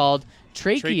tubes called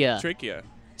trachea. Trachea.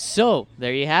 So,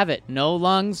 there you have it. No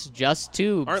lungs, just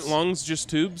tubes. Aren't lungs just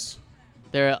tubes?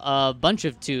 They're a bunch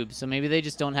of tubes, so maybe they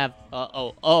just don't have...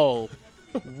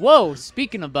 Whoa,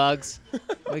 speaking of bugs,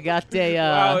 we got a...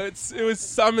 Wow, it was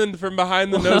summoned from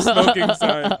behind the no smoking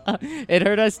sign. It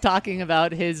heard us talking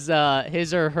about his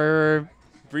or her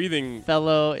Breathing.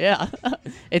 fellow... Yeah,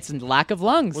 it's lack of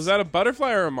lungs. Was that a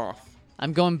butterfly or a moth?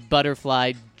 I'm going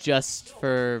butterfly just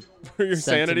for For your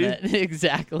sanity? sentiment.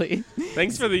 Exactly.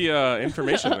 Thanks for the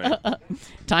information there.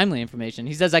 Timely information.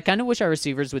 He says, I kind of wish our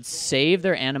receivers would save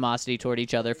their animosity toward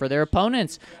each other for their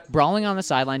opponents. Brawling on the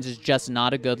sidelines is just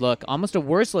not a good look. Almost a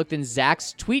worse look than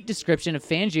Zach's tweet description of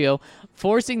Fangio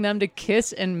forcing them to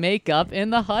kiss and make up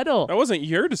in the huddle. That wasn't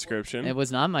your description. It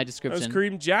was not my That description. was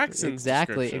Kareem Jackson's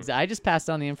Exactly. description. I just passed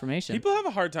on the information. People have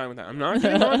a hard time with that. I'm not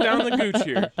getting on down the gooch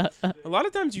here. A lot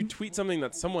of times you tweet something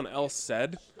that someone else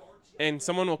said, and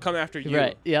someone will come after you.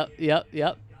 Right. Yep.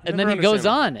 And then Never he goes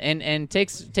understand on and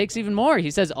takes even more.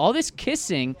 He says, all this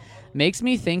kissing makes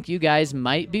me think you guys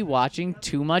might be watching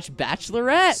too much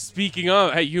Bachelorette. Speaking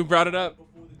of, hey, you brought it up.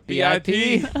 BIP.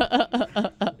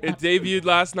 It debuted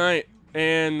last night,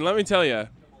 and let me tell you,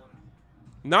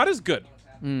 not as good.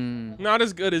 Not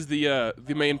as good as the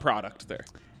main product there.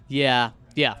 Yeah,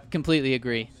 completely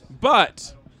agree.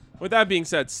 But with that being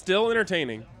said, still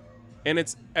entertaining, and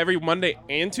it's every Monday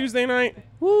and Tuesday night.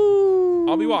 Woo!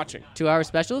 I'll be watching. 2-hour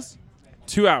specials?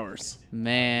 2 hours.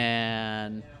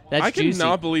 Man, that's I juicy.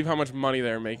 cannot believe how much money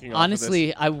they're making.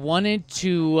 Honestly, I wanted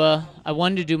to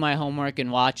do my homework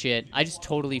and watch it. I just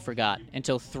totally forgot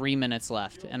until 3 minutes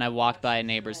left, and I walked by a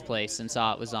neighbor's place and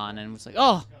saw it was on, and was like,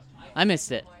 "Oh, I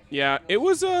missed it." Yeah, it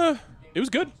was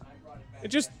good. It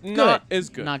just not as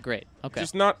good. Not great. Okay.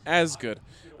 Just not as good.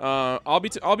 I'll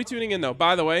be tuning in though.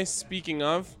 By the way, speaking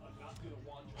of,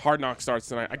 Hard Knocks starts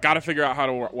tonight. I got to figure out how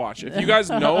to watch. If you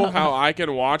guys know how I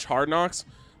can watch Hard Knocks,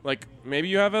 like maybe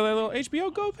you have a little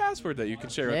HBO Go password that you can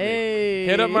share with me.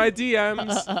 Hit up my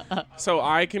DMs so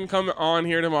I can come on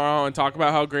here tomorrow and talk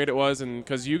about how great it was, and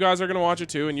because you guys are gonna watch it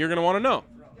too, and you're gonna want to know.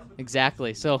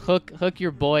 Exactly. So hook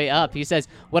your boy up. He says,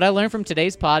 what I learned from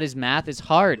today's pod is math is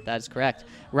hard. That is correct.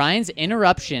 Ryan's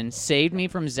interruption saved me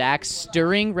from Zach's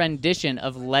stirring rendition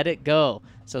of Let It Go.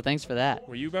 So thanks for that.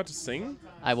 Were you about to sing?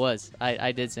 I was.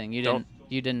 I did sing. You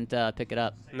didn't pick it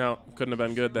up. No, couldn't have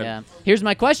been good then. Yeah. Here's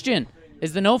my question.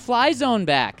 Is the no-fly zone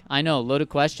back? I know, loaded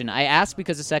question. I ask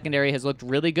because the secondary has looked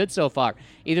really good so far.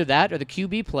 Either that or the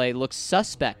QB play looks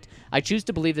suspect. I choose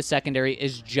to believe the secondary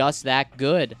is just that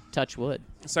good. Touch wood.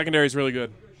 Secondary is really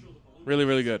good. Really,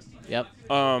 really good. Yep.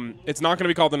 It's not going to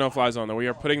be called the no-fly zone, though. We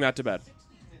are putting that to bed.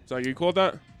 So are you cool with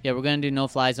that? Yeah, we're going to do No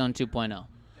Fly Zone 2.0.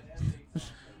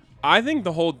 I think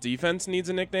the whole defense needs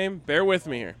a nickname. Bear with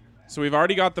me here. So we've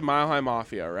already got the Mile High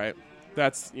Mafia, right?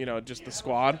 That's, just the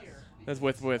squad. That's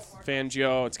with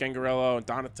Fangio and Scangarello and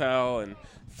Donatel and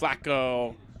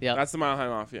Flacco. Yep. That's the Mile High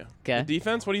Mafia. Okay. The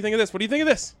defense, what do you think of this? What do you think of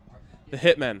this? The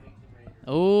Hitmen.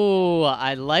 Oh,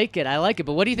 I like it.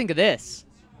 But what do you think of this?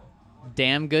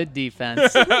 Damn good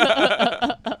defense.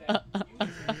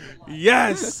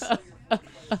 Yes!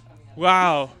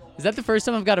 Wow. Is that the first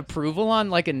time I've got approval on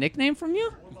like a nickname from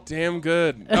you? Damn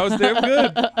good. That was damn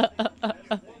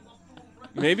good.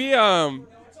 Maybe,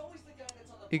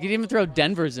 You could even throw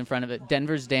Denver's in front of it.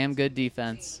 Denver's damn good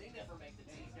defense.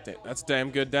 That's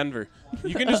damn good Denver.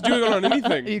 You can just do it on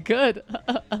anything. You could.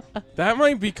 That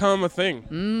might become a thing.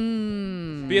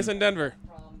 BSN Denver.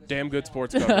 Damn good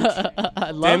sports coverage.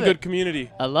 I love Damn it. good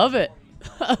community. I love it.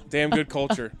 Damn good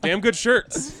culture. Damn good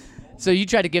shirts. So you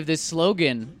try to give this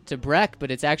slogan to Breck,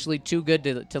 but it's actually too good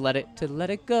to let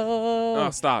it go. Oh,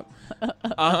 stop.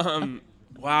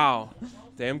 Wow.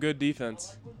 Damn good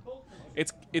defense.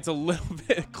 It's a little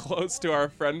bit close to our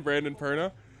friend Brandon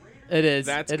Perna. It is.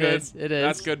 That's It good. is. It is.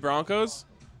 That's good Broncos,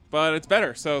 but it's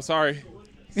better. So sorry,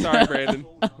 Brandon.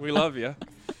 We love you.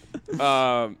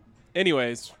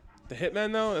 Anyways, the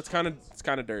Hitmen though, it's kind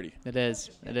of dirty. It is.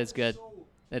 It is good.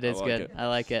 It is like good. it. I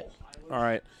like it. All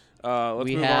right, let's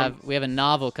We move have on. we have a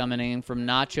novel coming in from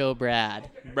Nacho Brad.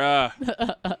 Bruh.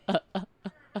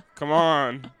 Come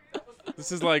on.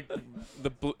 This is like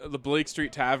the Blake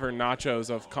Street Tavern nachos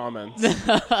of comments.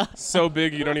 So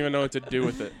big you don't even know what to do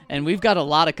with it. And we've got a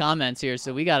lot of comments here,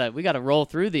 so we gotta roll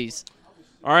through these.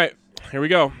 All right, here we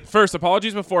go. First,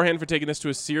 apologies beforehand for taking this to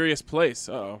a serious place.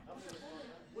 Uh-oh.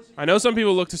 I know some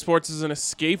people look to sports as an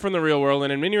escape from the real world,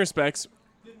 and in many respects,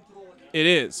 it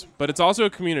is. But it's also a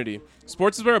community.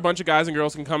 Sports is where a bunch of guys and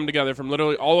girls can come together from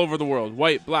literally all over the world.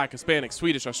 White, black, Hispanic,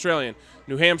 Swedish, Australian,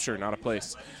 New Hampshire, not a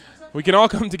place. We can all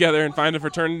come together and find a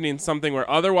fraternity in something where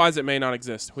otherwise it may not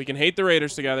exist. We can hate the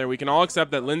Raiders together. We can all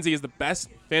accept that Lindsay is the best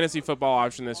fantasy football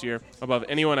option this year above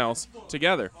anyone else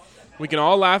together. We can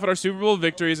all laugh at our Super Bowl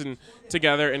victories and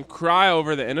together and cry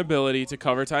over the inability to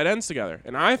cover tight ends together.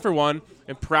 And I, for one,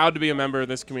 am proud to be a member of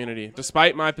this community,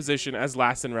 despite my position as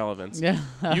last in relevance. Yeah.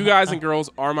 You guys and girls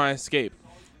are my escape.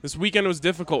 This weekend was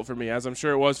difficult for me, as I'm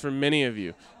sure it was for many of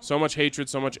you. So much hatred,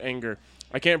 so much anger.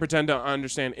 I can't pretend to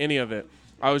understand any of it.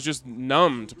 I was just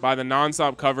numbed by the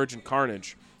nonstop coverage and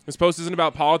carnage. This post isn't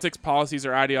about politics, policies,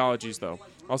 or ideologies, though.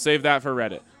 I'll save that for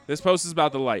Reddit. This post is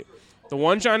about the light. The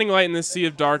one shining light in this sea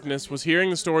of darkness was hearing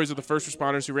the stories of the first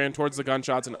responders who ran towards the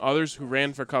gunshots and others who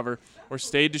ran for cover or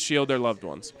stayed to shield their loved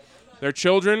ones. Their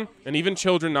children, and even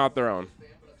children not their own.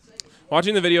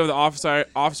 Watching the video of the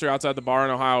officer outside the bar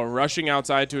in Ohio rushing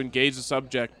outside to engage the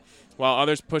subject while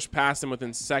others pushed past him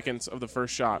within seconds of the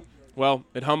first shot. Well,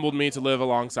 it humbled me to live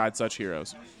alongside such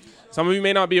heroes. Some of you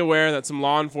may not be aware that some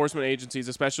law enforcement agencies,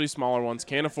 especially smaller ones,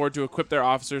 can't afford to equip their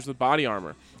officers with body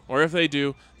armor. Or if they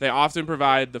do, they often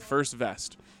provide the first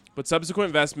vest. But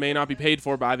subsequent vests may not be paid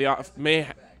for by the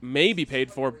may be paid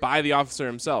for by the officer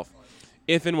himself,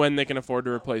 if and when they can afford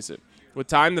to replace it. With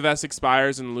time, the vest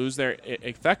expires and lose their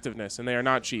effectiveness, and they are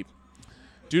not cheap.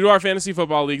 Due to our fantasy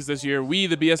football leagues this year, we,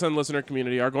 the BSN listener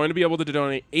community, are going to be able to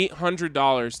donate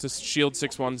 $800 to Shield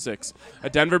 616, a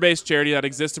Denver-based charity that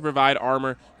exists to provide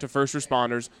armor to first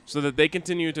responders so that they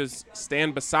continue to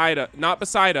stand not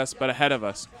beside us, but ahead of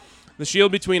us. The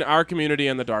shield between our community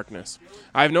and the darkness.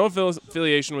 I have no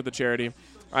affiliation with the charity.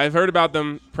 I have heard about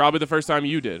them probably the first time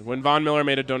you did, when Von Miller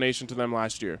made a donation to them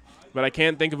last year. But I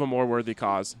can't think of a more worthy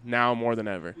cause, now more than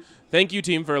ever. Thank you,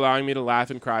 team, for allowing me to laugh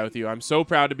and cry with you. I'm so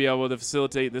proud to be able to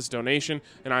facilitate this donation,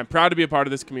 and I'm proud to be a part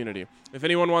of this community. If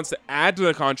anyone wants to add to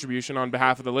the contribution on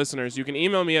behalf of the listeners, you can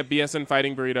email me at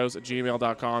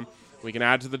bsnfightingburritos@gmail.com. We can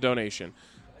add to the donation.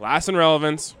 Last in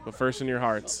relevance, but first in your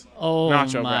hearts. Oh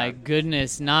Nacho my Brad.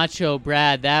 goodness, Nacho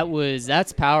Brad,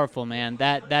 that's powerful, man.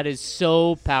 That is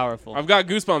so powerful. I've got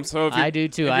goosebumps, so if you're, I do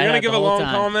too. If I you're going have to give the a whole long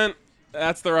time. comment,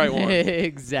 that's the right one.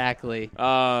 Exactly.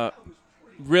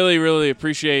 Really, really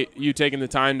appreciate you taking the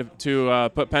time to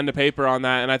put pen to paper on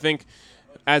that. And I think,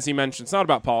 as he mentioned, it's not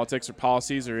about politics or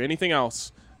policies or anything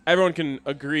else. Everyone can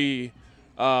agree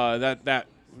that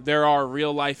there are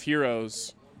real-life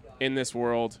heroes in this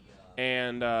world,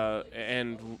 and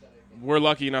we're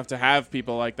lucky enough to have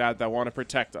people like that want to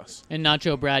protect us. And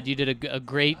Nacho Brad, you did a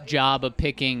great job of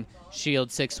picking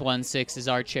Shield 616 as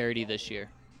our charity this year.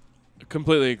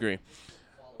 Completely agree.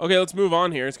 Okay, let's move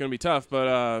on here. It's going to be tough,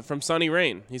 but from Sunny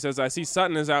Rain. He says, I see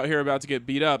Sutton is out here about to get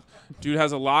beat up. Dude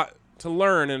has a lot to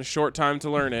learn in a short time to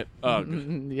learn it. Ugh.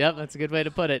 Yep, that's a good way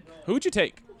to put it. Who would you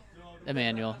take?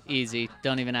 Emmanuel, easy.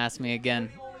 Don't even ask me again.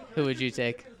 Who would you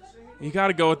take? You got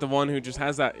to go with the one who just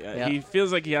has that. He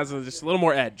feels like he has just a little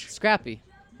more edge. Scrappy.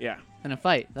 Yeah. In a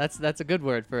fight. That's a good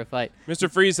word for a fight.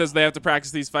 Mr. Freeze says they have to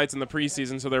practice these fights in the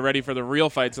preseason so they're ready for the real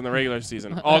fights in the regular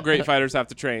season. All great fighters have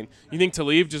to train. You think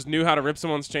Talib just knew how to rip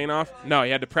someone's chain off? No,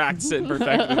 he had to practice it and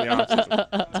perfect it in the offseason.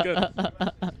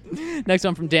 It's good. Next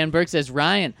one from Dan Burke says,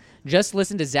 Ryan, just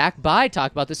listened to Zach Bai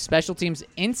talk about the special teams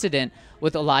incident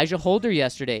with Elijah Holder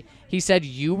yesterday. He said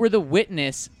you were the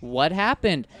witness. What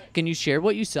happened? Can you share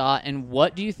what you saw, and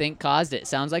what do you think caused it?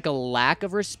 Sounds like a lack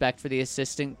of respect for the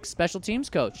assistant special teams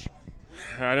coach.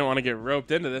 I don't want to get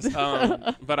roped into this,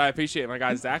 but I appreciate my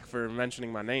guy Zach for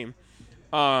mentioning my name.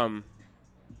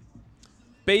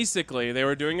 Basically, they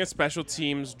were doing a special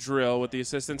teams drill with the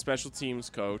assistant special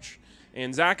teams coach,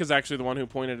 and Zach is actually the one who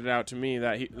pointed it out to me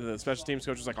that the special teams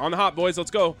coach was like, on the hot, boys, let's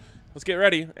go. Let's get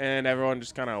ready. And everyone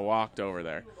just kind of walked over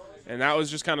there. And that was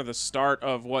just kind of the start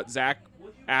of what Zach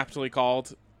aptly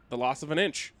called the loss of an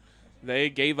inch. They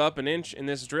gave up an inch in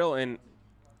this drill, and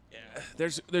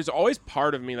there's always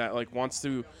part of me that like wants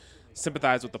to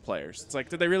sympathize with the players. It's like,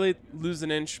 did they really lose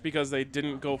an inch because they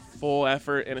didn't go full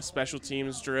effort in a special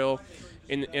teams drill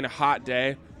in a hot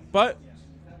day? But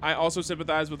I also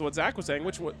sympathize with what Zach was saying,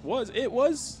 which was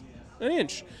an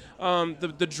inch.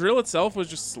 The drill itself was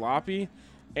just sloppy,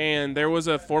 and there was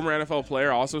a former NFL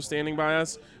player also standing by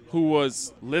us who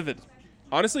was livid,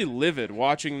 honestly livid,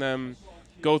 watching them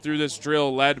go through this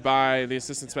drill led by the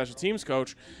assistant special teams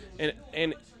coach,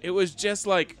 and it was just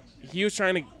like he was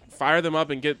trying to fire them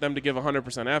up and get them to give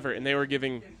 100% effort, and they were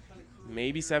giving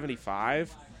maybe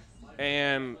 75.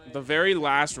 And the very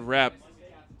last rep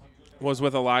was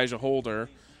with Elijah Holder,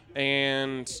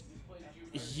 and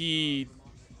 50%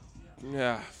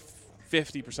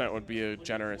 would be a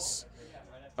generous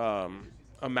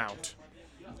amount.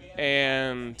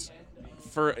 And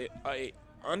for a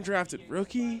undrafted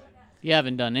rookie, You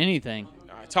haven't done anything.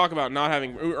 talk about not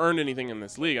having earned anything in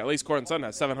this league. At least Courtland Sutton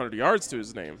has 700 yards to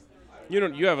his name. You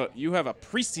have a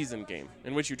preseason game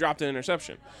in which you dropped an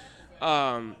interception.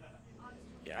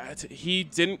 He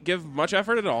didn't give much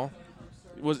effort at all.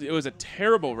 It was a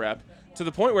terrible rep, to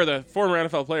the point where the former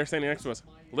NFL player standing next to us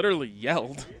literally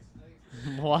yelled.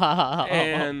 Wow.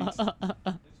 And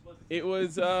it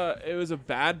was a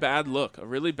bad look, a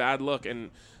really bad look.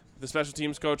 And the special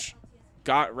teams coach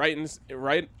got right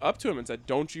up to him and said,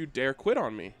 "Don't you dare quit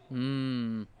on me."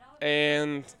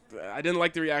 And I didn't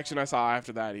like the reaction I saw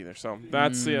after that either. So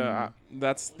that's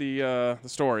the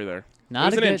story there.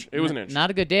 It was an inch. Not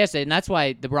a good day yesterday, and that's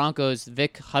why the Broncos,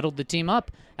 Vic huddled the team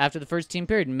up after the first team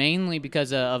period, mainly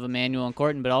because of Emmanuel and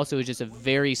Courtney, but also it was just a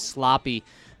very sloppy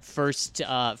first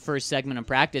segment of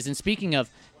practice. And speaking of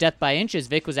death by inches,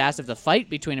 Vic was asked if the fight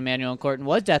between Emmanuel and Courtney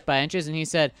was death by inches, and he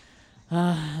said,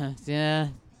 yeah,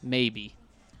 maybe.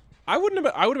 I would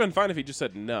have been fine if he just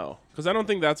said no, because I don't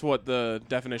think that's what the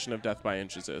definition of death by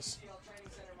inches is.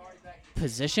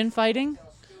 Position fighting?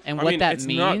 And what it's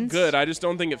means? Not good. I just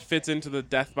don't think it fits into the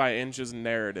death by inches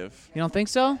narrative. You don't think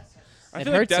so? I It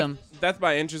feel like hurts him. death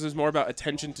by inches is more about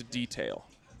attention to detail.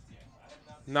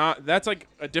 That's like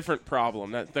a different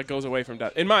problem that goes away from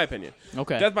death, in my opinion.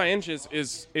 Okay. Death by inches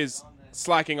is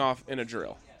slacking off in a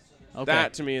drill. Okay.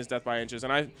 That to me is death by inches,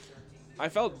 and I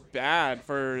felt bad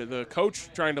for the coach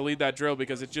trying to lead that drill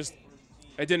because it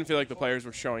didn't feel like the players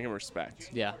were showing him respect.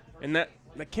 Yeah. And that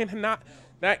cannot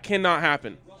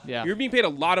happen. Yeah. You're being paid a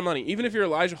lot of money. Even if you're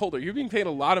Elijah Holder, you're being paid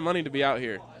a lot of money to be out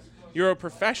here. You're a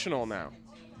professional now.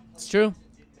 It's true.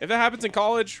 If that happens in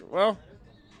college, well,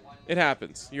 it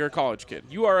happens. You're a college kid.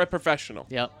 You are a professional.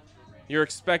 Yep. You're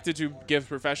expected to give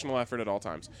professional effort at all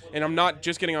times. And I'm not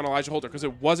just getting on Elijah Holder because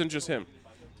it wasn't just him.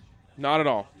 Not at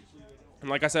all. And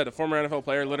like I said, a former NFL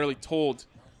player literally told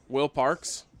Will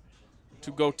Parks to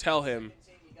go tell him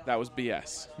that was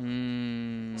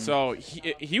BS. So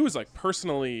he was like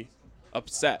personally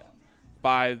upset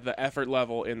by the effort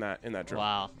level in that drill.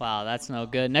 Wow, that's no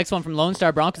good. Next one from Lone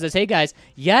Star Broncos says, hey guys,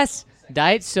 yes,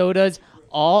 diet sodas,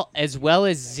 all as well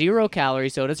as 0-calorie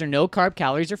sodas or no carb,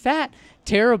 calories, or fat.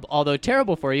 Although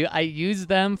terrible for you, I use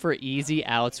them for easy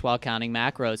outs while counting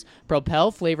macros.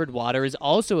 Propel flavored water is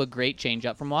also a great change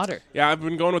up from water. Yeah, I've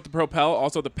been going with the Propel,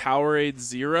 also the Powerade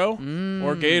Zero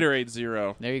or Gatorade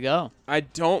Zero. There you go. I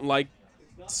don't like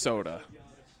soda.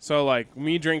 So like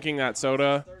me drinking that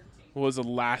soda was a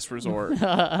last resort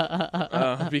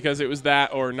because it was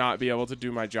that or not be able to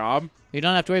do my job. You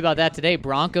don't have to worry about that today.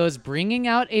 Broncos bringing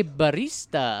out a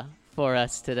barista for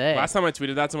us today. Last time I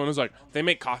tweeted that, someone was like, they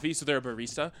make coffee, so they're a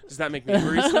barista. Does that make me a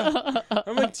barista?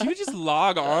 I'm like, do you just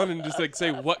log on and just like say,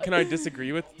 what can I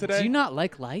disagree with today? Do you not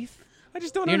like life? I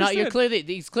just don't You're understand.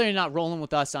 he's clearly not rolling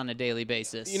with us on a daily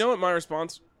basis. You know what my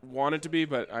response wanted to be,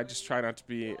 but I just try not to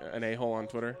be an a-hole on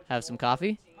Twitter. Have some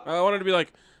coffee? I wanted to be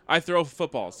like, I throw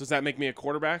footballs. Does that make me a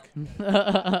quarterback?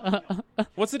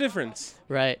 What's the difference?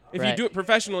 Right. If right. you do it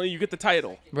professionally, you get the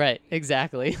title. Right,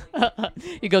 exactly.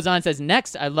 He goes on and says,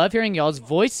 next, I love hearing y'all's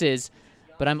voices,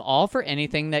 but I'm all for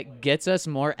anything that gets us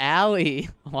more alley.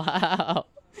 Wow.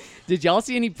 Did y'all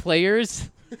see any players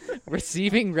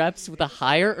receiving reps with a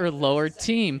higher or lower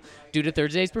team due to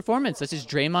Thursday's performance, such as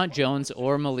Draymond Jones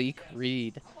or Malik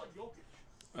Reed?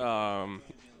 Sorry,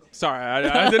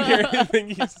 I didn't hear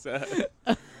anything you said.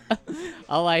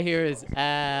 All I hear is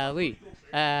alley,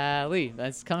 alley.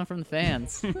 That's coming from the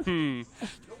fans.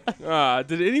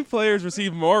 Did any players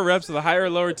receive more reps with a higher or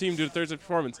lower team due to Thursday's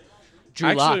performance? Drew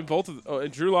Actually, Lock. both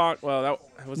of Drew Lock. Well, that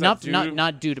was Not due.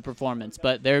 not due to performance,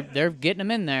 but they're getting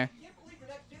him in there.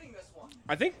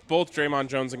 I think both Draymond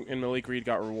Jones and Malik Reed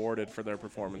got rewarded for their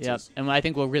performances. Yep, and I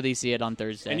think we'll really see it on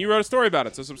Thursday. And you wrote a story about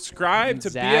it, so subscribe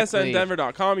Exactly. to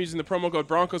bsndenver.com using the promo code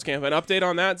BroncosCamp. An update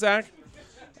on that, Zach?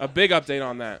 A big update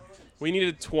on that. We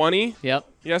needed 20 Yep.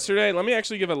 yesterday. Let me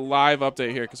actually give a live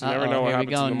update here because you never know what Here happens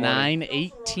we go. in the morning.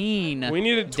 9:18. We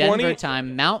needed 20. Denver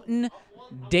time, Mountain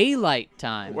Daylight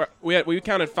time. We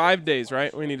counted 5 days,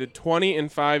 right? We needed 20 in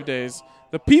 5 days.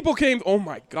 The people came. Oh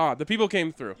my God, the people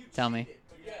came through. Tell me.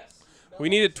 We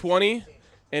needed 20,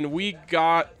 and we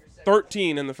got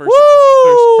 13 in the first day.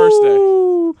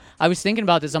 I was thinking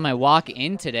about this on my walk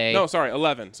in today. No, sorry,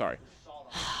 11. Sorry,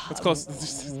 that's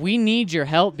close. We need your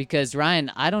help because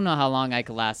Ryan, I don't know how long I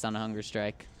could last on a hunger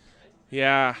strike.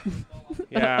 Yeah.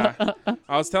 I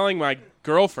was telling my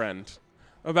girlfriend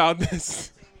about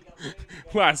this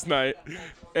last night,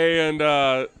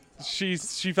 and she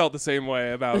felt the same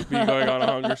way about me going on a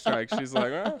hunger strike. She's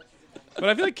like, well, but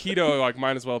I feel like keto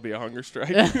might as well be a hunger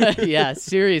strike. Yeah,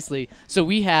 seriously. So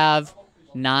we have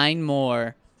 9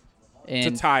 more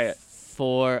To tie it.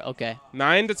 4. Okay.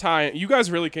 9 to tie it. You guys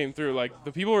really came through. Like,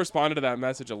 the people responded to that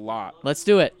message a lot. Let's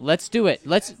do it. Let's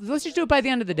just do it by the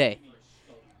end of the day.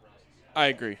 I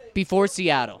agree. Before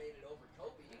Seattle.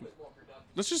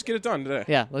 Let's just get it done today.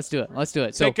 Yeah, let's do it.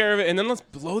 Take care of it, and then let's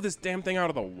blow this damn thing out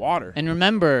of the water. And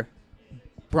remember,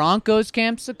 Broncos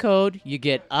Camp's the code. You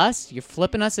get us. You're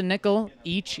flipping us a nickel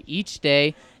each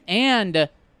day. And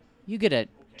you get a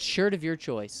shirt of your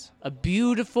choice. A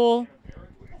beautiful,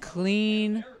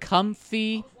 clean,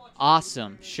 comfy,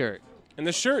 awesome shirt. And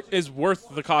the shirt is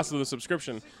worth the cost of the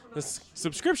subscription. The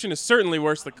subscription is certainly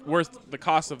worth the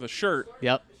cost of the shirt.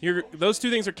 Yep. Those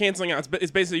two things are canceling out.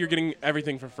 It's basically you're getting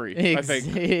everything for free. I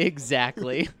think.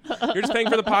 Exactly. You're just paying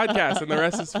for the podcast, and the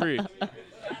rest is free.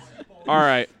 All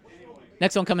right.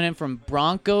 Next one coming in from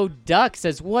Bronco Duck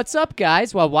says, "What's up,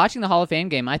 guys? While watching the Hall of Fame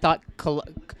game, I thought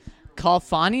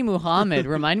Khalfani Muhammad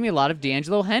reminded me a lot of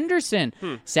D'Angelo Henderson.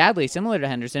 Sadly, similar to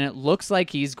Henderson, it looks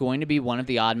like he's going to be one of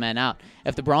the odd men out.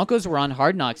 If the Broncos were on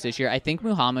Hard Knocks this year, I think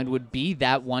Muhammad would be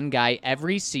that one guy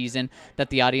every season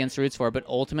that the audience roots for, but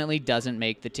ultimately doesn't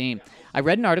make the team. I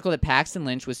read an article that Paxton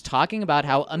Lynch was talking about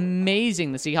how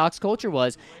amazing the Seahawks culture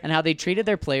was and how they treated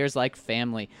their players like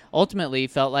family. Ultimately,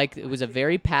 felt like it was a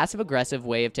very passive-aggressive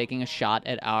way of taking a shot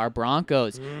at our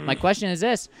Broncos. My question is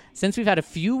this. Since we've had a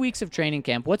few weeks of training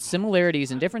camp, what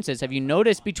similarities and differences have you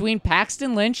noticed between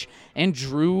Paxton Lynch and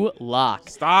Drew Lock?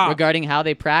 Stop. Regarding how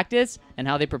they practice and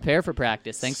how they prepare for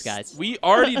practice. Thanks, guys. We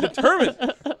already determined.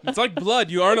 It's like blood.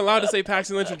 You aren't allowed to say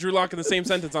Paxton Lynch and Drew Lock in the same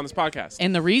sentence on this podcast.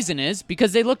 And the reason is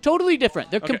because they look totally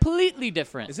different. They're completely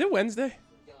different. Is it Wednesday?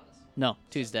 No,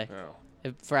 Tuesday.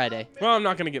 Oh. Friday. Well, I'm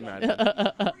not going to get mad.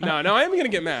 No, I am going to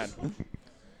get mad.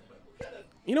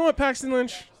 You know what, Paxton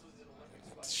Lynch?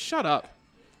 Shut up.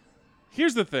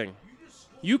 Here's the thing.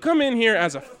 You come in here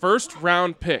as a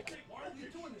first-round pick.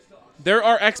 There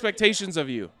are expectations of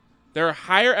you. There are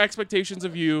higher expectations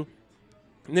of you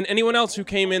than anyone else who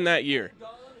came in that year.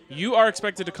 You are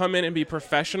expected to come in and be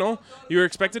professional. You are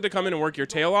expected to come in and work your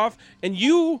tail off. And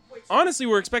you, honestly,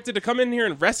 were expected to come in here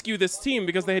and rescue this team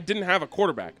because they didn't have a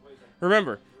quarterback.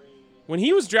 Remember, when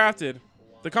he was drafted,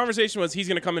 the conversation was he's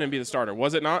going to come in and be the starter.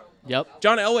 Was it not? Yep.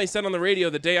 John Elway said on the radio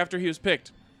the day after he was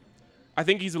picked, I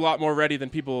think he's a lot more ready than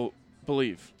people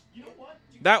believe.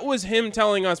 That was him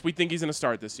telling us we think he's going to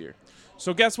start this year.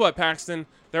 So guess what, Paxton?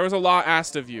 There was a lot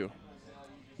asked of you.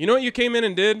 You know what you came in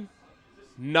and did?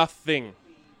 Nothing.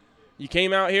 You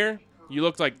came out here, you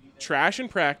looked like trash in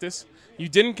practice, you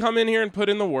didn't come in here and put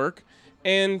in the work,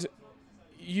 and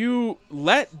you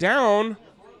let down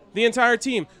the entire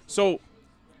team. So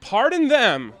pardon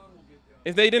them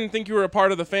if they didn't think you were a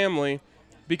part of the family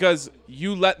because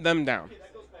you let them down.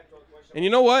 And you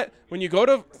know what? When you go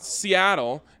to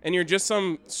Seattle and you're just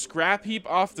some scrap heap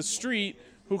off the street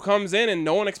who comes in and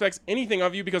no one expects anything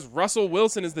of you because Russell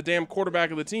Wilson is the damn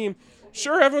quarterback of the team,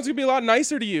 sure, everyone's going to be a lot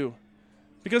nicer to you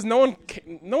because no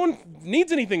one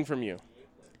needs anything from you.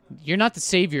 You're not the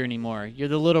savior anymore. You're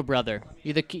the little brother.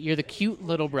 You're the cute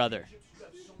little brother.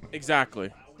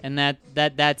 Exactly. And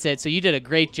that's it. So you did a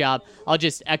great job. I'll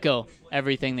just echo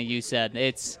everything that you said.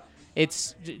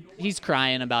 He's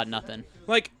crying about nothing.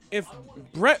 Like, if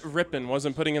Brett Rippon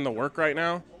wasn't putting in the work right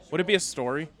now, would it be a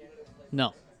story?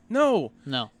 No. No.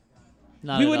 Not We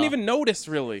at wouldn't all. even notice,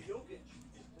 really.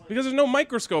 Because there's no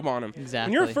microscope on him.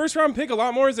 Exactly. When you're a first-round pick, a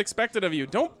lot more is expected of you.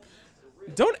 Don't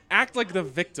act like the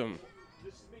victim.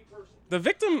 The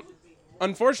victim,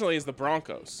 unfortunately, is the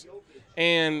Broncos.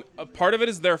 And a part of it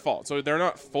is their fault. So they're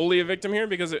not fully a victim here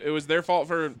because it was their fault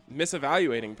for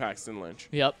misevaluating Paxton Lynch.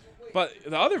 Yep. But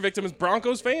the other victim is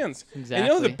Broncos fans. Exactly. And you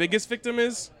know who the biggest victim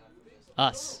is?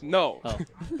 Us. No. Oh.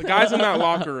 The guys in that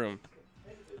locker room.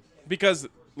 Because,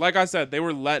 like I said, they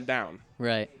were let down.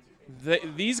 Right.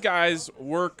 These guys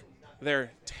work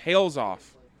their tails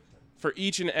off for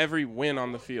each and every win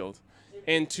on the field.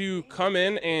 And to come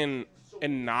in and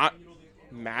not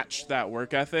match that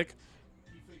work ethic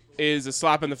is a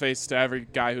slap in the face to every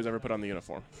guy who's ever put on the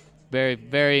uniform. Very,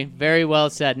 very, very well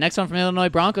said. Next one from Illinois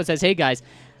Broncos says, hey, guys,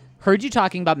 heard you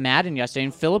talking about Madden yesterday,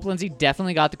 and Philip Lindsay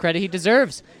definitely got the credit he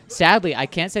deserves. Sadly, I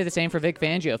can't say the same for Vic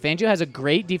Fangio. Fangio has a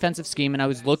great defensive scheme, and I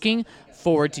was looking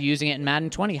forward to using it in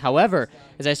Madden 20. However,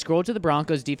 as I scrolled to the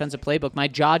Broncos' defensive playbook, my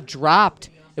jaw dropped.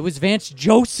 It was Vance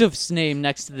Joseph's name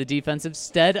next to the defense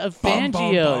instead of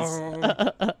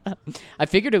Fangio's. I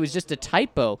figured it was just a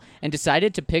typo and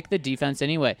decided to pick the defense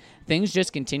anyway. Things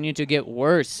just continued to get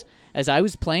worse. As I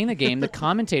was playing the game, the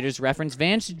commentators referenced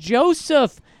Vance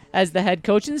Joseph as the head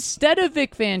coach instead of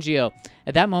Vic Fangio.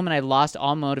 At that moment, I lost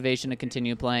all motivation to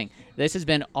continue playing. This has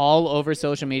been all over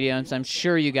social media, and so I'm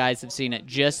sure you guys have seen it.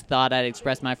 Just thought I'd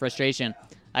express my frustration.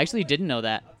 I actually didn't know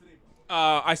that.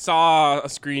 I saw a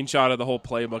screenshot of the whole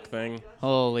playbook thing.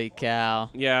 Holy cow.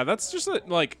 Yeah, that's just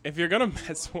like, if you're going to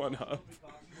mess one up,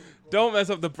 don't mess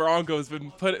up the Broncos,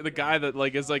 but put the guy that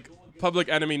is public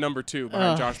enemy number 2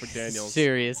 behind Josh McDaniels.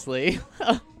 Seriously.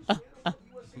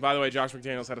 By the way, Josh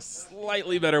McDaniels had a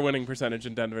slightly better winning percentage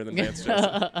in Denver than Vance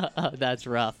Joseph. That's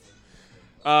rough.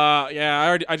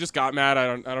 Yeah, I just got mad.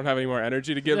 I don't have any more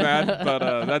energy to get mad,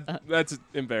 but that's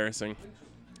embarrassing.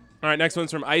 All right, next one's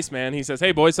from Iceman. He says,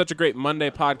 hey, boys, such a great Monday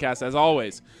podcast, as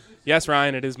always. Yes,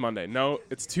 Ryan, it is Monday. No,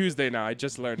 it's Tuesday now. I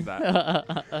just learned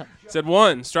that. Said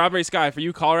 1, Strawberry Sky. For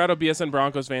you Colorado BSN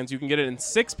Broncos fans, you can get it in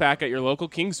 6-pack at your local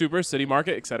King Super, City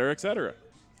Market, etc., etc.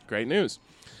 Great news.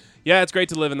 Yeah, it's great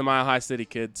to live in the Mile High City,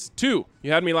 kids. 2,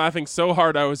 you had me laughing so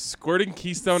hard I was squirting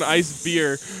Keystone Ice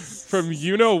beer from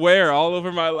you-know-where all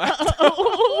over my laptop.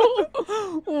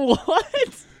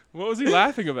 What? What was he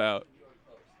laughing about?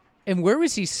 And where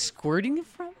was he squirting it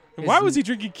from? And why was he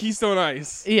drinking Keystone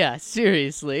Ice? Yeah,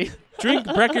 seriously. Drink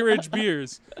Breckenridge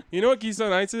beers. You know what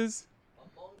Keystone Ice is?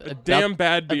 A damn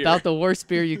bad beer. About the worst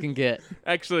beer you can get.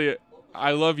 Actually,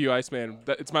 I love you, Iceman.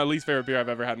 It's my least favorite beer I've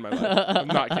ever had in my life. I'm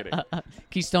not kidding.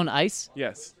 Keystone Ice?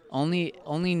 Yes. Only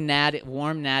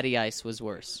warm natty ice was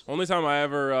worse. Only time I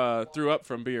ever threw up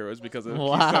from beer was because of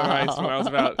Wow. Keystone Ice when I was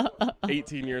about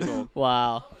 18 years old.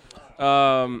 Wow.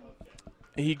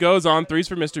 He goes on, 3's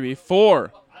for Mr. B.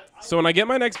 4. So when I get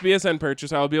my next BSN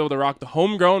purchase, I will be able to rock the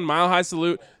homegrown Mile High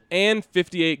Salute and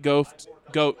 58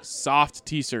 Goat soft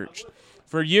T-shirt.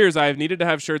 For years, I have needed to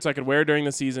have shirts I could wear during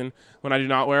the season when I do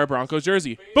not wear a Broncos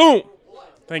jersey. Boom!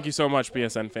 Thank you so much,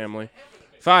 BSN family.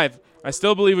 5, I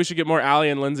still believe we should get more Allie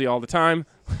and Lindsay all the time.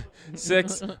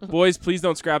 6, boys, please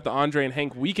don't scrap the Andre and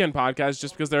Hank weekend podcast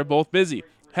just because they're both busy.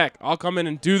 Heck, I'll come in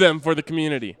and do them for the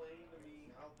community.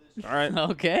 All right.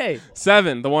 Okay.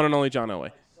 7, the one and only John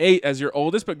Elway. 8, as your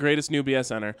oldest but greatest new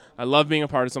BSNer, I love being a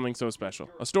part of something so special.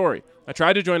 A story. I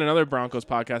tried to join another Broncos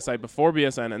podcast site before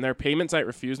BSN, and their payment site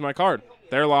refused my card.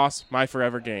 Their loss, my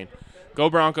forever gain. Go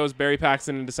Broncos, Barry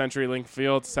Paxton into CenturyLink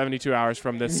Field, 72 hours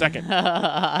from this second.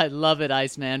 I love it,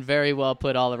 Iceman. Very well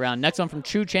put all around. Next one from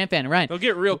True Champ Fan. Ryan. They'll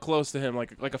get real close to him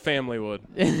like a family would.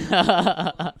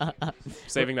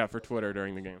 Saving that for Twitter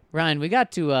during the game. Ryan, we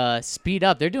got to speed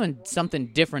up. They're doing something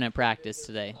different at practice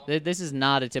today. This is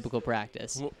not a typical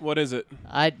practice. What is it?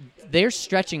 They're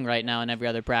stretching right now in every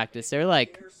other practice. They're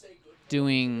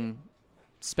doing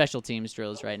special teams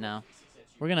drills right now.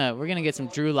 We're gonna get some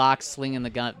Drew Lock slinging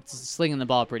the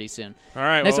ball pretty soon. All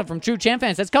right. Next one from True Champ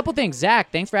Fans. That's a couple things.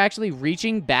 Zach, thanks for actually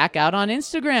reaching back out on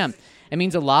Instagram. It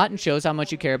means a lot and shows how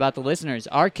much you care about the listeners.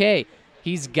 RK,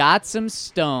 he's got some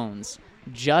stones.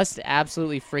 Just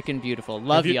absolutely freaking beautiful.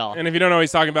 Love y'all. And if you don't know what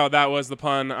he's talking about, that was the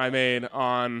pun I made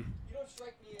on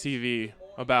TV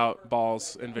about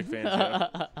balls and Vic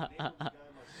Fangio.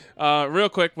 Real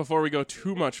quick, before we go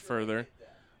too much further,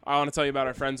 I want to tell you about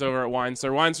our friends over at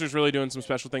WineStar. WineStar's really doing some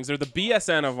special things. They're the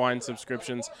BSN of wine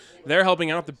subscriptions. They're helping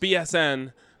out the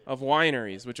BSN of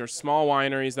wineries, which are small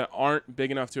wineries that aren't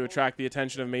big enough to attract the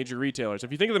attention of major retailers.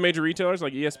 If you think of the major retailers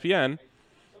like ESPN,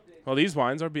 well, these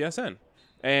wines are BSN.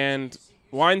 And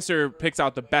WineStar picks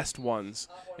out the best ones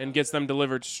and gets them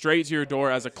delivered straight to your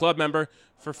door as a club member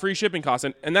for free shipping costs.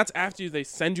 And that's after they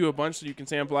send you a bunch so you can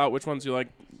sample out which ones you like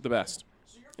the best.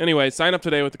 Anyway, sign up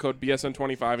today with the code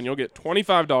BSN25 and you'll get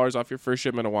 $25 off your first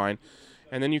shipment of wine.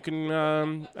 And then you can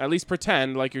at least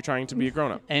pretend like you're trying to be a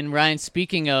grown-up. And Ryan,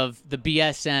 speaking of the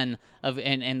BSN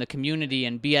and the community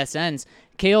and BSNs,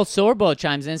 Kale Sorbo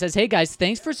chimes in and says, "Hey guys,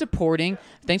 thanks for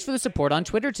the support on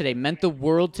Twitter today. Meant the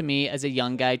world to me as a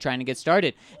young guy trying to get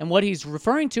started." And what he's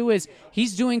referring to is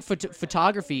he's doing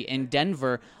photography in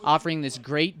Denver, offering this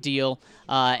great deal.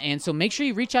 And so make sure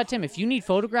you reach out to him if you need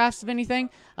photographs of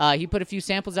anything. He put a few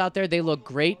samples out there. They look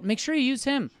great. Make sure you use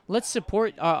him. Let's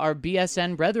support our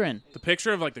BSN brethren. The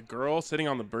picture of like the girl sitting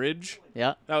on the bridge.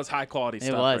 Yeah. That was high quality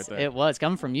stuff right there. It was.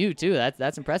 Coming from you, too.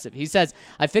 That's impressive. He says,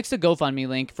 "I fixed the GoFundMe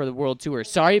link for the World Tour.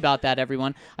 Sorry about that,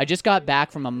 everyone. I just got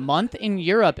back from a month in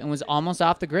Europe and was almost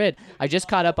off the grid. I just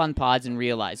caught up on pods and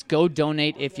realized, go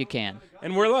donate if you can."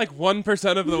 And we're like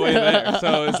 1% of the way there.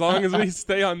 So as long as we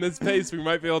stay on this pace, we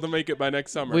might be able to make it by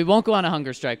next summer. We won't go on a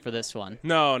hunger strike for this one.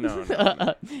 No.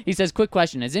 He says, "Quick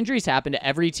question. As injuries happen to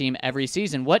every team every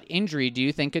season, what injury do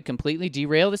you think could completely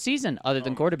derail the season other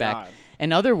than quarterback? God.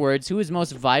 In other words, who is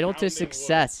most vital to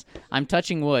success? I'm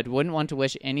touching wood. Wouldn't want to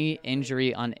wish any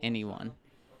injury on anyone."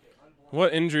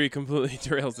 What injury completely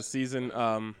derails the season?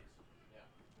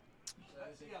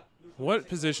 What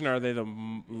position are they the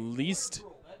least?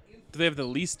 Do they have the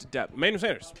least depth? Emmanuel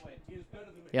Sanders.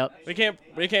 Yep. They can't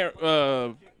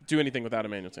do anything without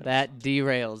Emmanuel Sanders. That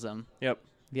derails them. Yep.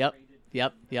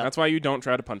 Yep. That's why you don't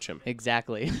try to punch him.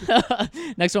 Exactly.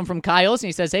 Next one from Kyle Olsen.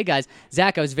 He says, "Hey guys,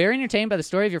 Zach, I was very entertained by the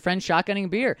story of your friend shotgunning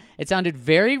beer. It sounded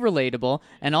very relatable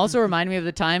and also reminded me of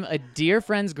the time a dear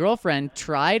friend's girlfriend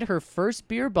tried her first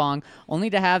beer bong only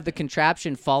to have the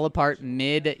contraption fall apart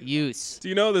mid-use." Do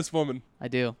you know this woman? I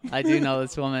do know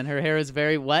this woman. Her hair is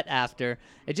very wet after.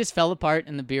 It just fell apart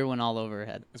and the beer went all over her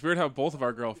head. It's weird how both of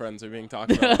our girlfriends are being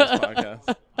talked about on this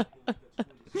podcast.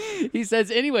 He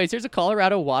says, "Anyways, here's a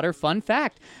Colorado water fun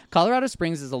fact. Colorado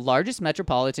Springs is the largest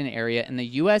metropolitan area in the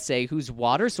USA whose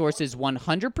water source is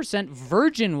 100%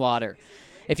 virgin water.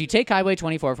 If you take Highway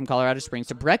 24 from Colorado Springs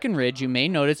to Breckenridge, you may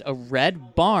notice a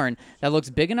red barn that looks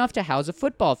big enough to house a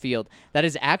football field. That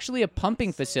is actually a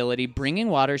pumping facility bringing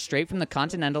water straight from the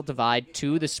Continental Divide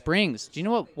to the springs." Do you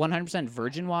know what 100%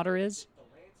 virgin water is?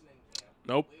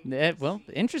 Nope. Well,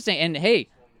 interesting. And hey,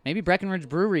 maybe Breckenridge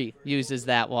Brewery uses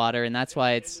that water, and that's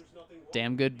why it's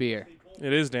damn good beer.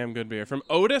 It is damn good beer. From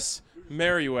Otis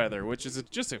Merriweather, which is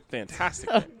just a fantastic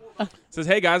name. Says,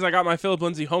 "Hey guys, I got my Philip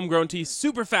Lindsay homegrown tea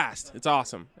super fast. It's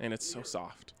awesome, and it's so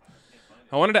soft.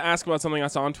 I wanted to ask about something I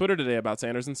saw on Twitter today about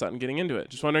Sanders and Sutton getting into it.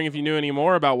 Just wondering if you knew any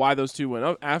more about why those two went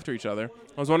up after each other.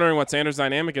 I was wondering what Sanders'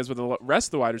 dynamic is with the rest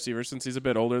of the wide receivers since he's a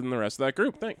bit older than the rest of that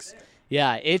group. Thanks."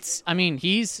 Yeah, he's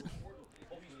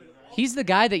the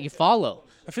guy that you follow.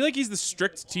 I feel like he's the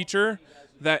strict teacher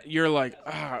that you're like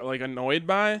annoyed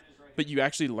by, but you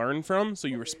actually learn from, so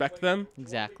you respect them.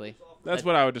 Exactly. That's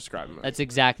what I would describe him as. That's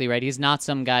exactly right. He's not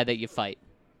some guy that you fight.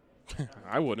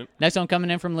 I wouldn't. Next one coming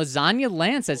in from Lasagna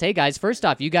Land says, "Hey guys, first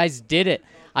off, you guys did it.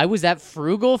 I was that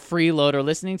frugal freeloader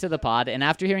listening to the pod, and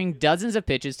after hearing dozens of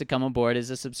pitches to come aboard as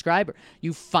a subscriber,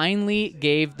 you finally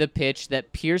gave the pitch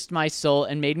that pierced my soul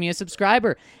and made me a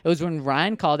subscriber. It was when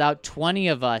Ryan called out 20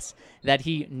 of us that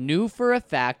he knew for a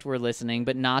fact were listening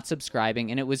but not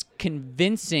subscribing, and it was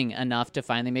convincing enough to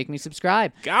finally make me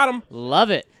subscribe. Got him.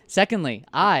 Love it. Secondly,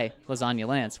 I, Lasagna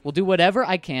Lance, will do whatever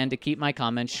I can to keep my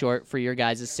comments short for your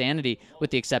guys' sanity, with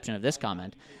the exception of this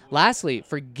comment. Lastly,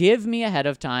 forgive me ahead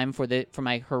of time for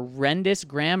my horrendous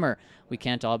grammar. We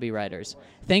can't all be writers.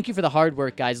 Thank you for the hard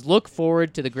work, guys. Look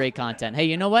forward to the great content. Hey,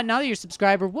 you know what? Now that you're a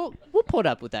subscriber, we'll put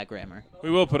up with that grammar. We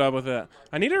will put up with it.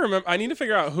 I need to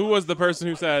figure out who was the person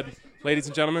who said, "Ladies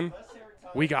and gentlemen,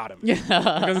 we got him."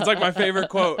 Because it's like my favorite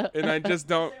quote, and I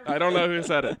don't know who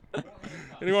said it.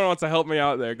 Anyone wants to help me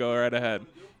out there, go right ahead.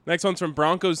 Next one's from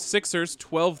Broncos Sixers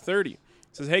 1230. It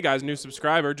says, "Hey guys, new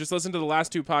subscriber. Just listened to the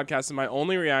last two podcasts, and my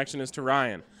only reaction is to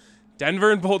Ryan.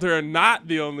 Denver and Boulder are not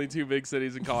the only two big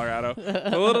cities in Colorado.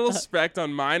 A little respect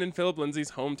on mine and Philip Lindsay's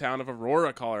hometown of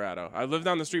Aurora, Colorado. I've lived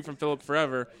down the street from Philip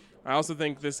forever. I also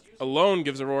think this alone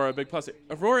gives Aurora a big plus.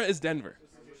 Aurora is Denver.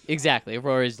 Exactly.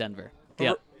 Aurora is Denver.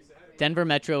 Yep. Denver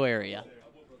metro area,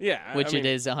 Yeah. which it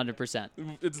is 100%.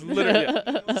 It's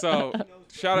literally So,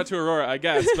 shout out to Aurora, I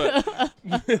guess, but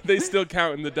they still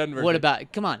count in the Denver. What thing.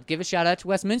 about, come on, give a shout out to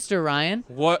Westminster, Ryan.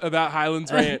 What about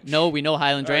Highlands Ranch? No, we know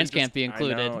Highlands I Ranch just- can't be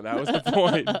included. I know, that was the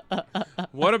point.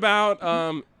 What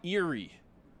about Erie,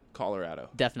 Colorado?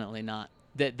 Definitely not.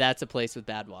 That's a place with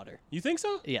bad water. You think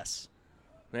so? Yes.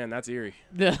 Man, that's eerie.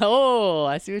 Oh,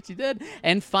 I see what you did.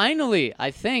 And finally,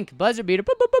 I think buzzer beater.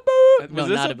 Boop, boop, boop, boop. Was No,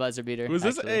 this not a- a buzzer beater. Was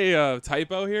this actually. a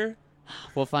typo here?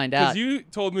 We'll find out. Because you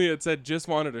told me it said just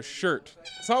wanted a shirt.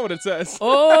 That's not what it says.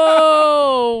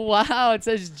 Oh, wow. It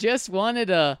says just wanted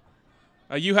a.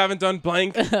 You haven't done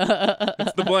blank. It's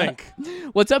the blank.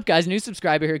 What's up, guys? New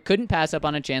subscriber here. Couldn't pass up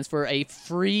on a chance for a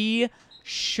free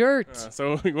shirt.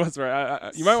 So he was right.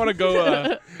 You might want to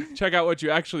go check out what you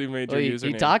actually made your Well, username.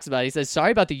 he talks about it. He says,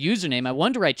 sorry about the username. I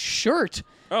wanted to write shirt,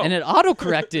 Oh. and it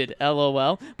auto-corrected,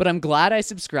 LOL. But I'm glad I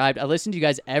subscribed. I listen to you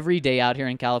guys every day out here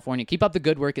in California. Keep up the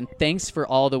good work, and thanks for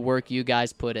all the work you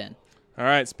guys put in. All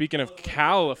right. Speaking of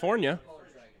California,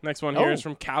 next one here is Oh.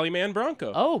 from Caliman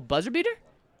Bronco. Oh, buzzer beater?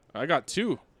 I got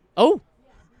 2. Oh,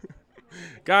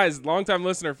 Guys, longtime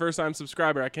listener, first-time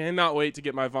subscriber. I cannot wait to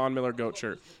get my Von Miller GOAT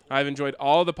shirt. I've enjoyed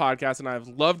all the podcasts, and I've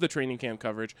loved the training camp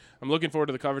coverage. I'm looking forward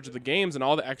to the coverage of the games and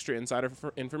all the extra insider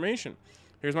information.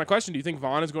 Here's my question. Do you think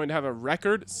Vaughn is going to have a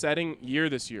record-setting year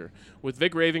this year? With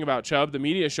Vic raving about Chubb, the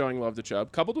media showing love to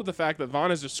Chubb, coupled with the fact that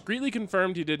Vaughn has discreetly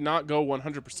confirmed he did not go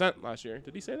 100% last year.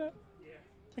 Did he say that?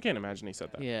 I can't imagine he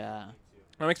said that. yeah.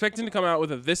 I'm expecting to come out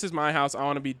with a "This is my house. I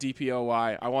want to be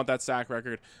DPOY. I want that sack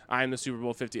record. I am the Super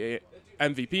Bowl 58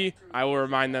 MVP. I will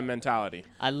remind them" mentality.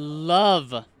 I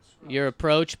love your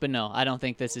approach, but no, I don't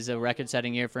think this is a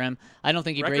record-setting year for him. I don't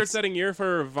think he breaks. Record-setting year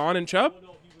for Vaughn and Chubb.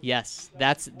 Yes,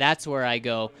 that's where I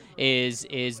go. Is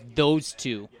those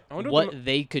two I wonder what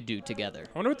they could do together?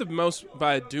 I wonder what the most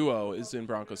by a duo is in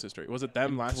Broncos history. Was it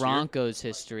them last year? Broncos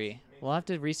history. We'll have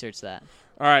to research that.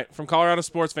 All right, from Colorado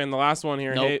sports fan, the last one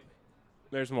here. Nope. Hey,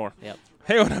 there's more. Yep.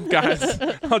 Hey, what up, guys?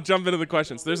 I'll jump into the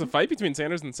questions. There's a fight between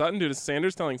Sanders and Sutton due to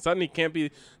Sanders telling Sutton he can't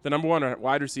be the number 1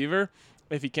 wide receiver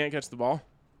if he can't catch the ball.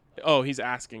 Oh, he's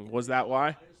asking, was that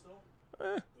why?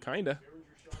 Kinda.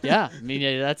 Yeah, I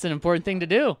mean that's an important thing to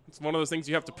do. It's one of those things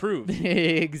you have to prove.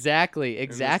 Exactly.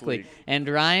 league. And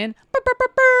Ryan,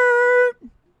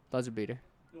 buzzer beater,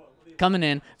 coming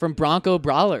in from Bronco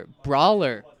Brawler.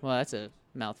 Well, that's a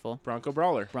mouthful. Bronco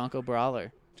Brawler, Bronco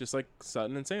Brawler. just like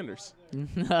Sutton and Sanders.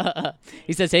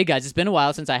 He says, hey guys, it's been a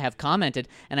while since I have commented,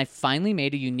 and I finally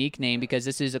made a unique name because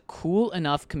this is a cool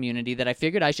enough community that I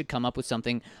figured I should come up with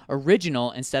something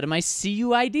original instead of my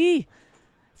CUID.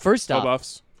 First Go off,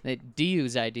 Buffs.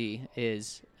 DU's ID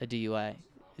is a DUI.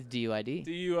 DUID.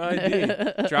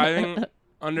 DUID. Driving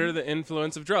under the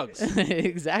influence of drugs. Is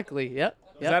Exactly. Yep.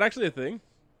 that actually a thing?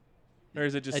 Or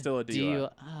is it just still a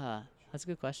DUI? That's a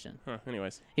good question. Huh,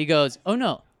 anyways. He goes, oh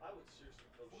no.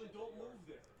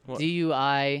 What?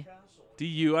 DUI.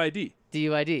 DUID.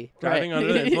 DUID. Driving right.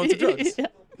 under the influence of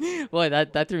drugs. Boy,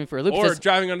 that threw me for a loop. Or Says,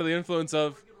 driving under the influence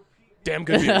of damn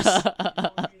good beers.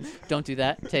 don't do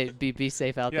that. Be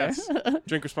safe out Yes. there.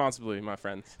 Drink responsibly, my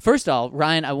friends. First of all,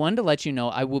 Ryan, I wanted to let you know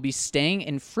I will be staying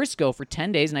in Frisco for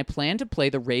 10 days, and I plan to play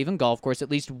the Raven Golf Course at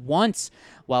least once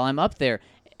while I'm up there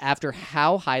after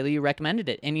how highly you recommended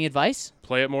it. Any advice?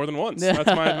 Play it more than once. That's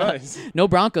my advice. No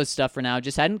Broncos stuff for now.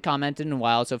 Just hadn't commented in a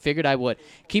while, so figured I would.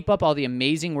 Keep up all the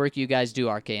amazing work you guys do,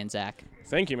 RK and Zach.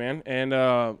 Thank you, man. And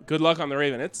good luck on the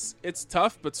Raven. It's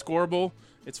tough, but scoreable.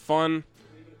 It's fun.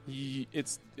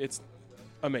 It's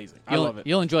amazing. I love it.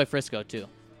 You'll enjoy Frisco, too.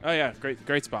 Oh, yeah.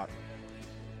 Great spot.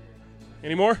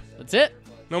 Any more? That's it.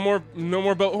 No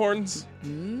more boat horns?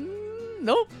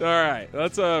 Nope. All right,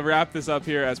 let's wrap this up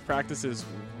here as practice is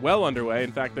well underway.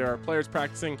 In fact, there are players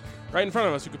practicing right in front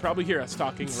of us who could probably hear us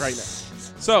talking right now.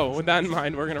 So with that in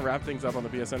mind, we're going to wrap things up on the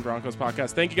BSN Broncos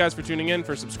podcast. Thank you guys for tuning in,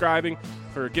 for subscribing,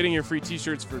 for getting your free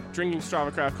t-shirts, for drinking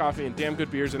Strava Craft coffee and damn good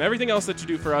beers, and everything else that you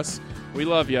do for us. We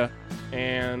love you,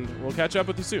 and we'll catch up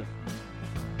with you soon.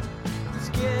 It's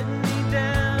getting me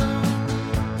down,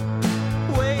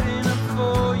 waiting up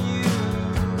for you.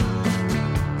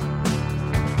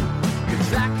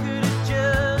 'Cause I could have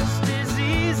just as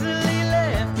easily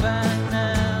left by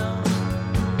now.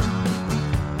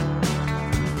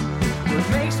 What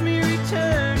makes me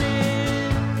return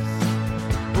is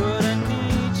what I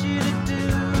need you to do.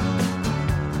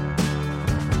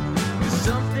 'Cause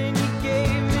something you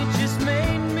gave me just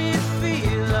made me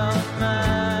feel all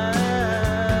mine.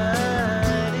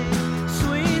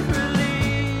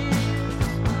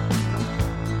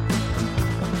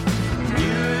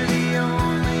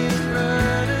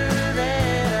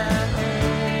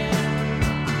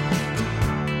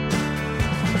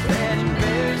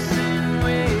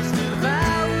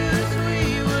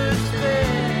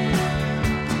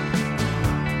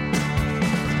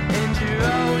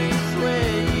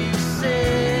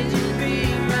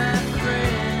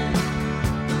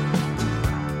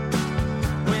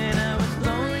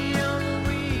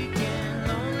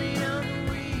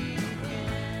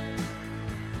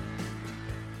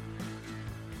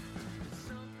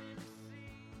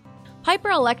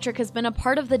 Piper Electric has been a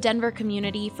part of the Denver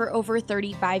community for over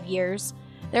 35 years.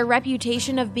 Their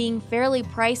reputation of being fairly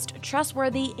priced,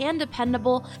 trustworthy, and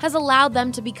dependable has allowed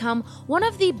them to become one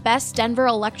of the best Denver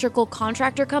electrical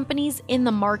contractor companies in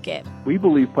the market. We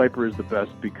believe Piper is the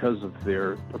best because of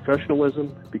their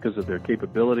professionalism, because of their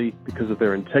capability, because of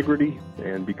their integrity,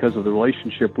 and because of the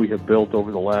relationship we have built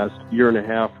over the last year and a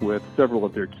half with several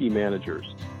of their key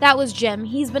managers. That was Jim.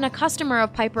 He's been a customer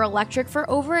of Piper Electric for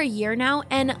over a year now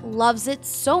and loves it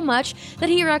so much that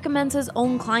he recommends his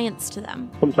own clients to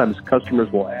them. Sometimes customers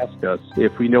will ask us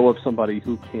if we know of somebody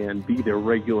who can be their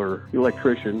regular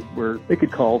electrician, where they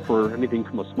could call for anything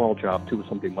from a small job to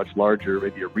something much larger,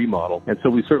 maybe a remodel. And so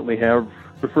we certainly have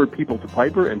referred people to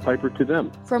Piper and Piper to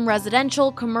them. From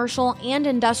residential, commercial, and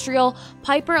industrial,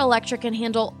 Piper Electric can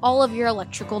handle all of your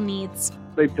electrical needs.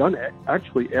 They've done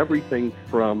actually everything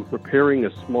from repairing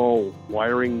a small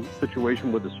wiring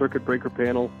situation with the circuit breaker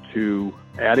panel to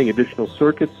adding additional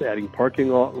circuits, adding parking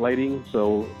lot lighting.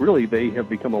 So really, they have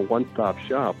become a one-stop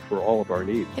shop for all of our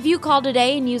needs. If you call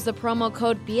today and use the promo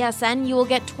code BSN, you will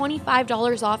get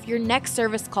 $25 off your next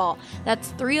service call.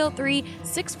 That's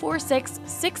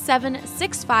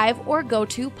 303-646-6765 or go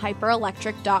to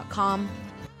piperelectric.com.